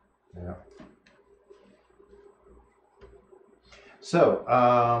 Yeah. So,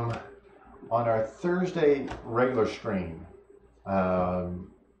 on our Thursday regular stream,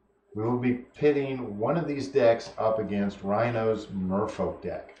 we will be pitting one of these decks up against Rhino's Merfolk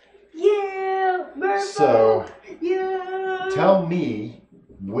deck. Yeah, Merfolk. So, yeah. Tell me,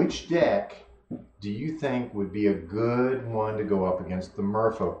 which deck do you think would be a good one to go up against the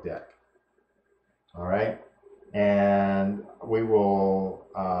Merfolk deck? All right, and we will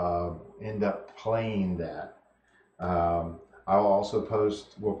end up playing that. I'll also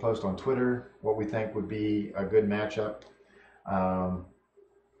we'll post on Twitter what we think would be a good matchup.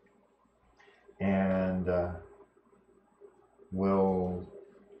 And we'll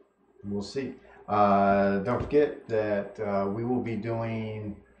see. Don't forget that we will be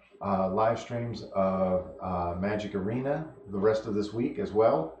doing live streams of Magic Arena the rest of this week as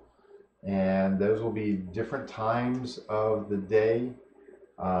well. And those will be different times of the day.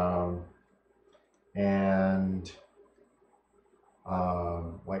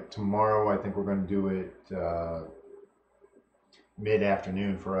 Like tomorrow, I think we're going to do it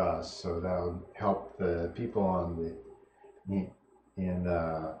mid-afternoon for us, so that'll help the people on in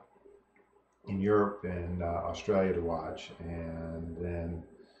Europe and Australia to watch. And then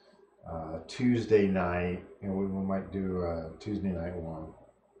Tuesday night, and we might do a Tuesday night one.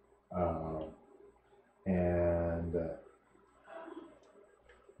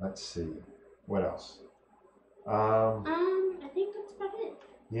 Let's see, what else? I think that's about it.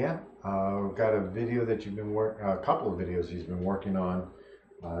 Yeah, we've got a video that you've been a couple of videos he's been working on.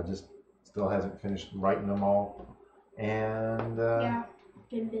 Just still hasn't finished writing them all. And yeah,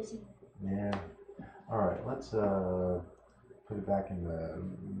 been busy. yeah. All right, let's put it back in the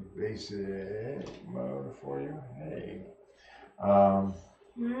basic mode for you. Hey.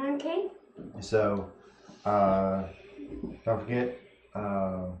 Okay. So don't forget,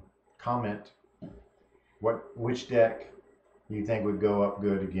 comment which deck you think would go up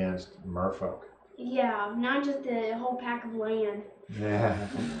good against Merfolk. Yeah, not just the whole pack of land. Yeah,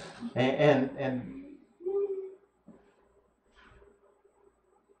 and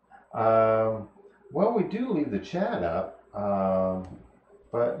well, we do leave the chat up,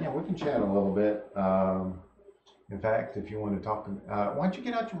 but yeah, we can chat a little bit. In fact, if you want to talk, why don't you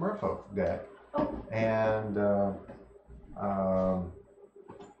get out your Merfolk deck and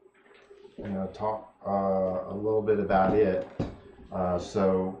talk a little bit about it,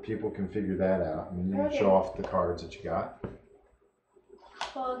 so people can figure that out and you show off the cards that you got.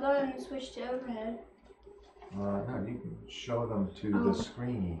 Well, go ahead and switch to overhead. No, you can show them to the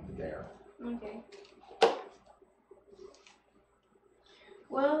screen there. Okay.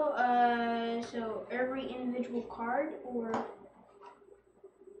 Well, so every individual card, or?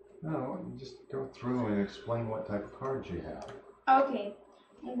 No, you just go through and explain what type of cards you have. Okay.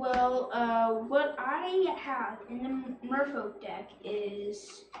 Well, what I have in the Merfolk deck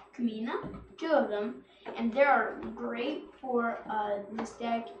is Kamina, 2 of them, and they are great for this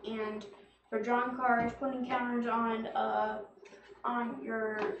deck and for drawing cards, putting counters on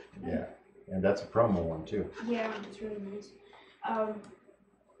your. Yeah, and that's a promo one too. Yeah, it's really nice.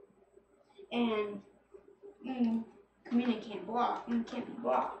 And Kamina can't be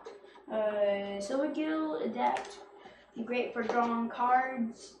blocked. Silvergill Adept, great for drawing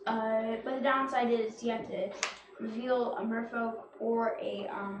cards, but the downside is you have to reveal a Merfolk or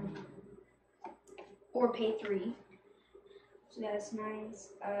or pay 3. So that's nice.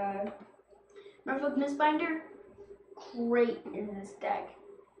 Merfolk Mistbinder, great in this deck.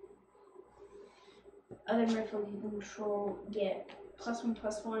 Other Merfolk you control get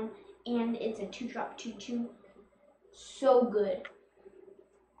 +1/+1, and it's a 2-drop 2/2. So good.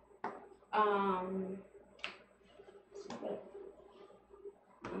 I'm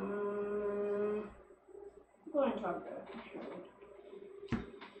going to talk about it.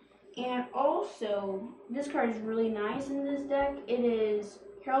 And also, this card is really nice in this deck. It is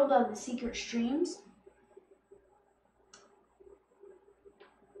Herald of the Secret Streams.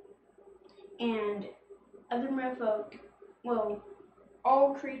 And other Merfolk, well,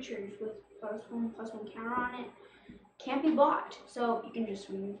 all creatures with +1/+1 counter on it can't be blocked. So you can just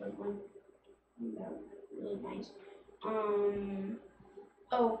swing for 1. That's really nice.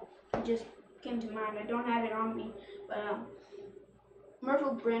 Oh, it just came to mind. I don't have it on me, but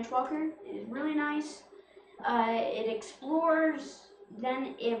Merfolk Branchwalker is really nice. It explores,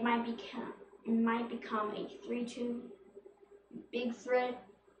 then it might become a 3/2 big threat,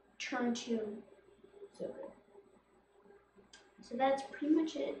 turn 2. So good. So that's pretty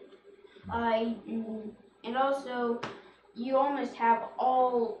much it. And also, you almost have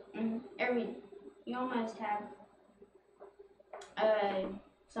you almost have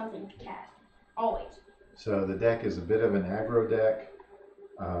something to cast, always. So the deck is a bit of an aggro deck,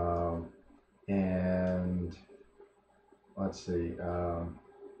 and let's see,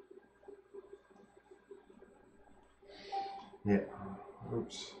 yeah,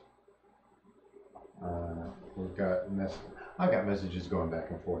 oops, we've got I've got messages going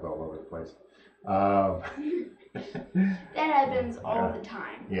back and forth all over the place. That happens all the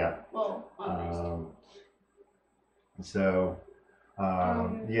time. Yeah. Well, almost.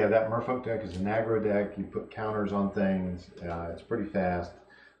 Yeah, that Merfolk deck is an aggro deck. You put counters on things. It's pretty fast.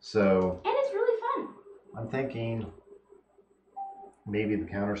 So. And it's really fun. I'm thinking maybe the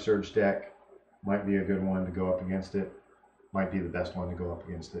Counter Surge deck might be a good one to go up against it. Might be the best one to go up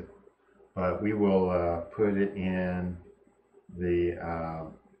against it. But we will put it in the.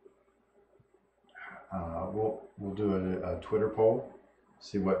 We'll do a Twitter poll,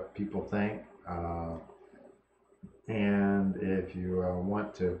 see what people think, and if you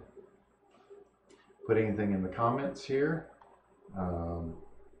want to put anything in the comments here,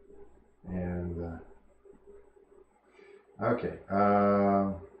 okay,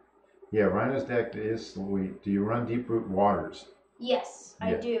 yeah, Rhino's deck is sweet. Do you run Deep Root Waters? Yes,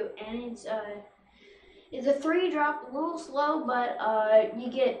 I do, and it's a 3-drop, a little slow, but you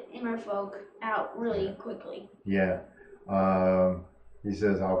get Merfolk out really quickly. Yeah. He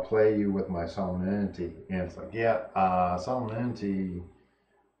says, I'll play you with my Solemnity. And it's like, yeah, Solemnity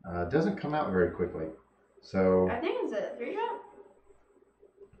doesn't come out very quickly. So I think it's a 3-drop.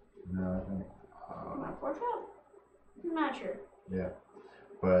 No, I think. 4-drop? I'm not sure. Yeah.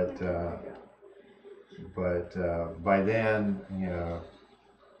 But But by then, you know,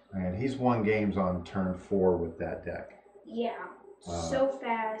 and he's won games on turn 4 with that deck. Yeah, so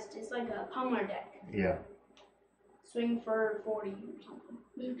fast. It's like a pummeler deck. Yeah. Swing for 40 or something.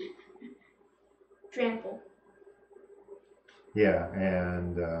 Trample. Yeah,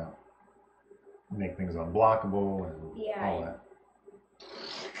 and make things unblockable and all that.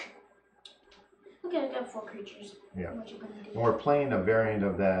 Okay, I got 4 creatures. Yeah. What you gonna do? And we're playing a variant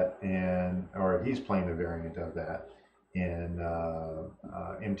of that or he's playing a variant of that in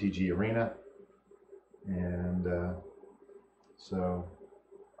MTG Arena. And so,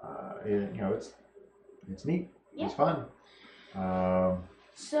 you know, it's neat. Yeah. It's fun.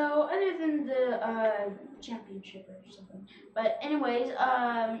 So other than the championship or something, but anyways,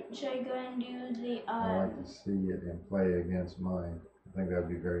 should I go and do the I'd like to see it in play against mine. I think that would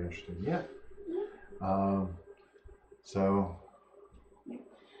be very interesting. Yeah. So.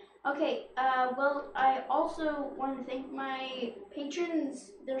 Okay. Well, I also want to thank my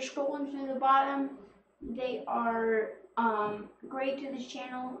patrons. They're scrolling through the bottom. They are great to this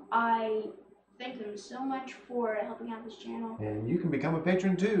channel. I thank them so much for helping out this channel. And you can become a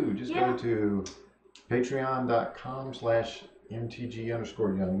patron too. Just go to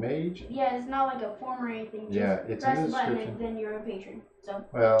patreon.com/MTG_YoungMage. Yeah, it's not like a form or anything. Just it's press in the the button description. and then you're a patron. So.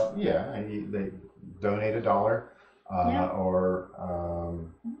 Well, yeah, and they donate $1 or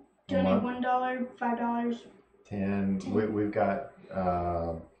donate $1, $5, 10. We've got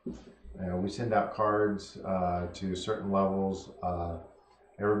we send out cards to certain levels.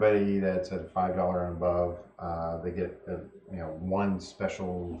 Everybody that's at $5 and above, they get one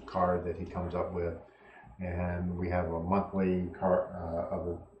special card that he comes up with, and we have a monthly card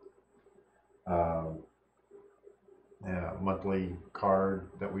monthly card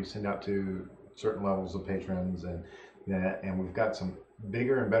that we send out to certain levels of patrons, and we've got some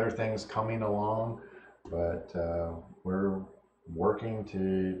bigger and better things coming along, but we're working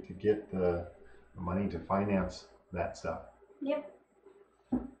to get the money to finance that stuff. Yep.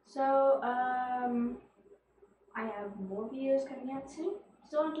 So I have more videos coming out soon.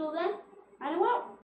 So until then, I know out.